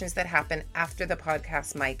conversations that happen after the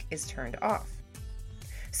podcast mic is turned off.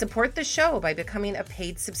 Support the show by becoming a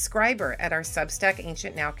paid subscriber at our Substack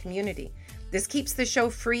Ancient Now community. This keeps the show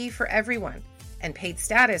free for everyone, and paid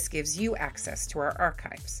status gives you access to our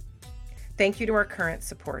archives. Thank you to our current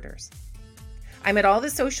supporters. I'm at all the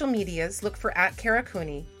social medias. Look for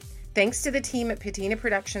 @KaraCooney. Thanks to the team at Patina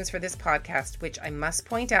Productions for this podcast, which I must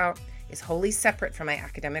point out is wholly separate from my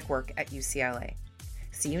academic work at UCLA.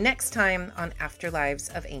 See you next time on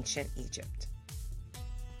Afterlives of Ancient Egypt.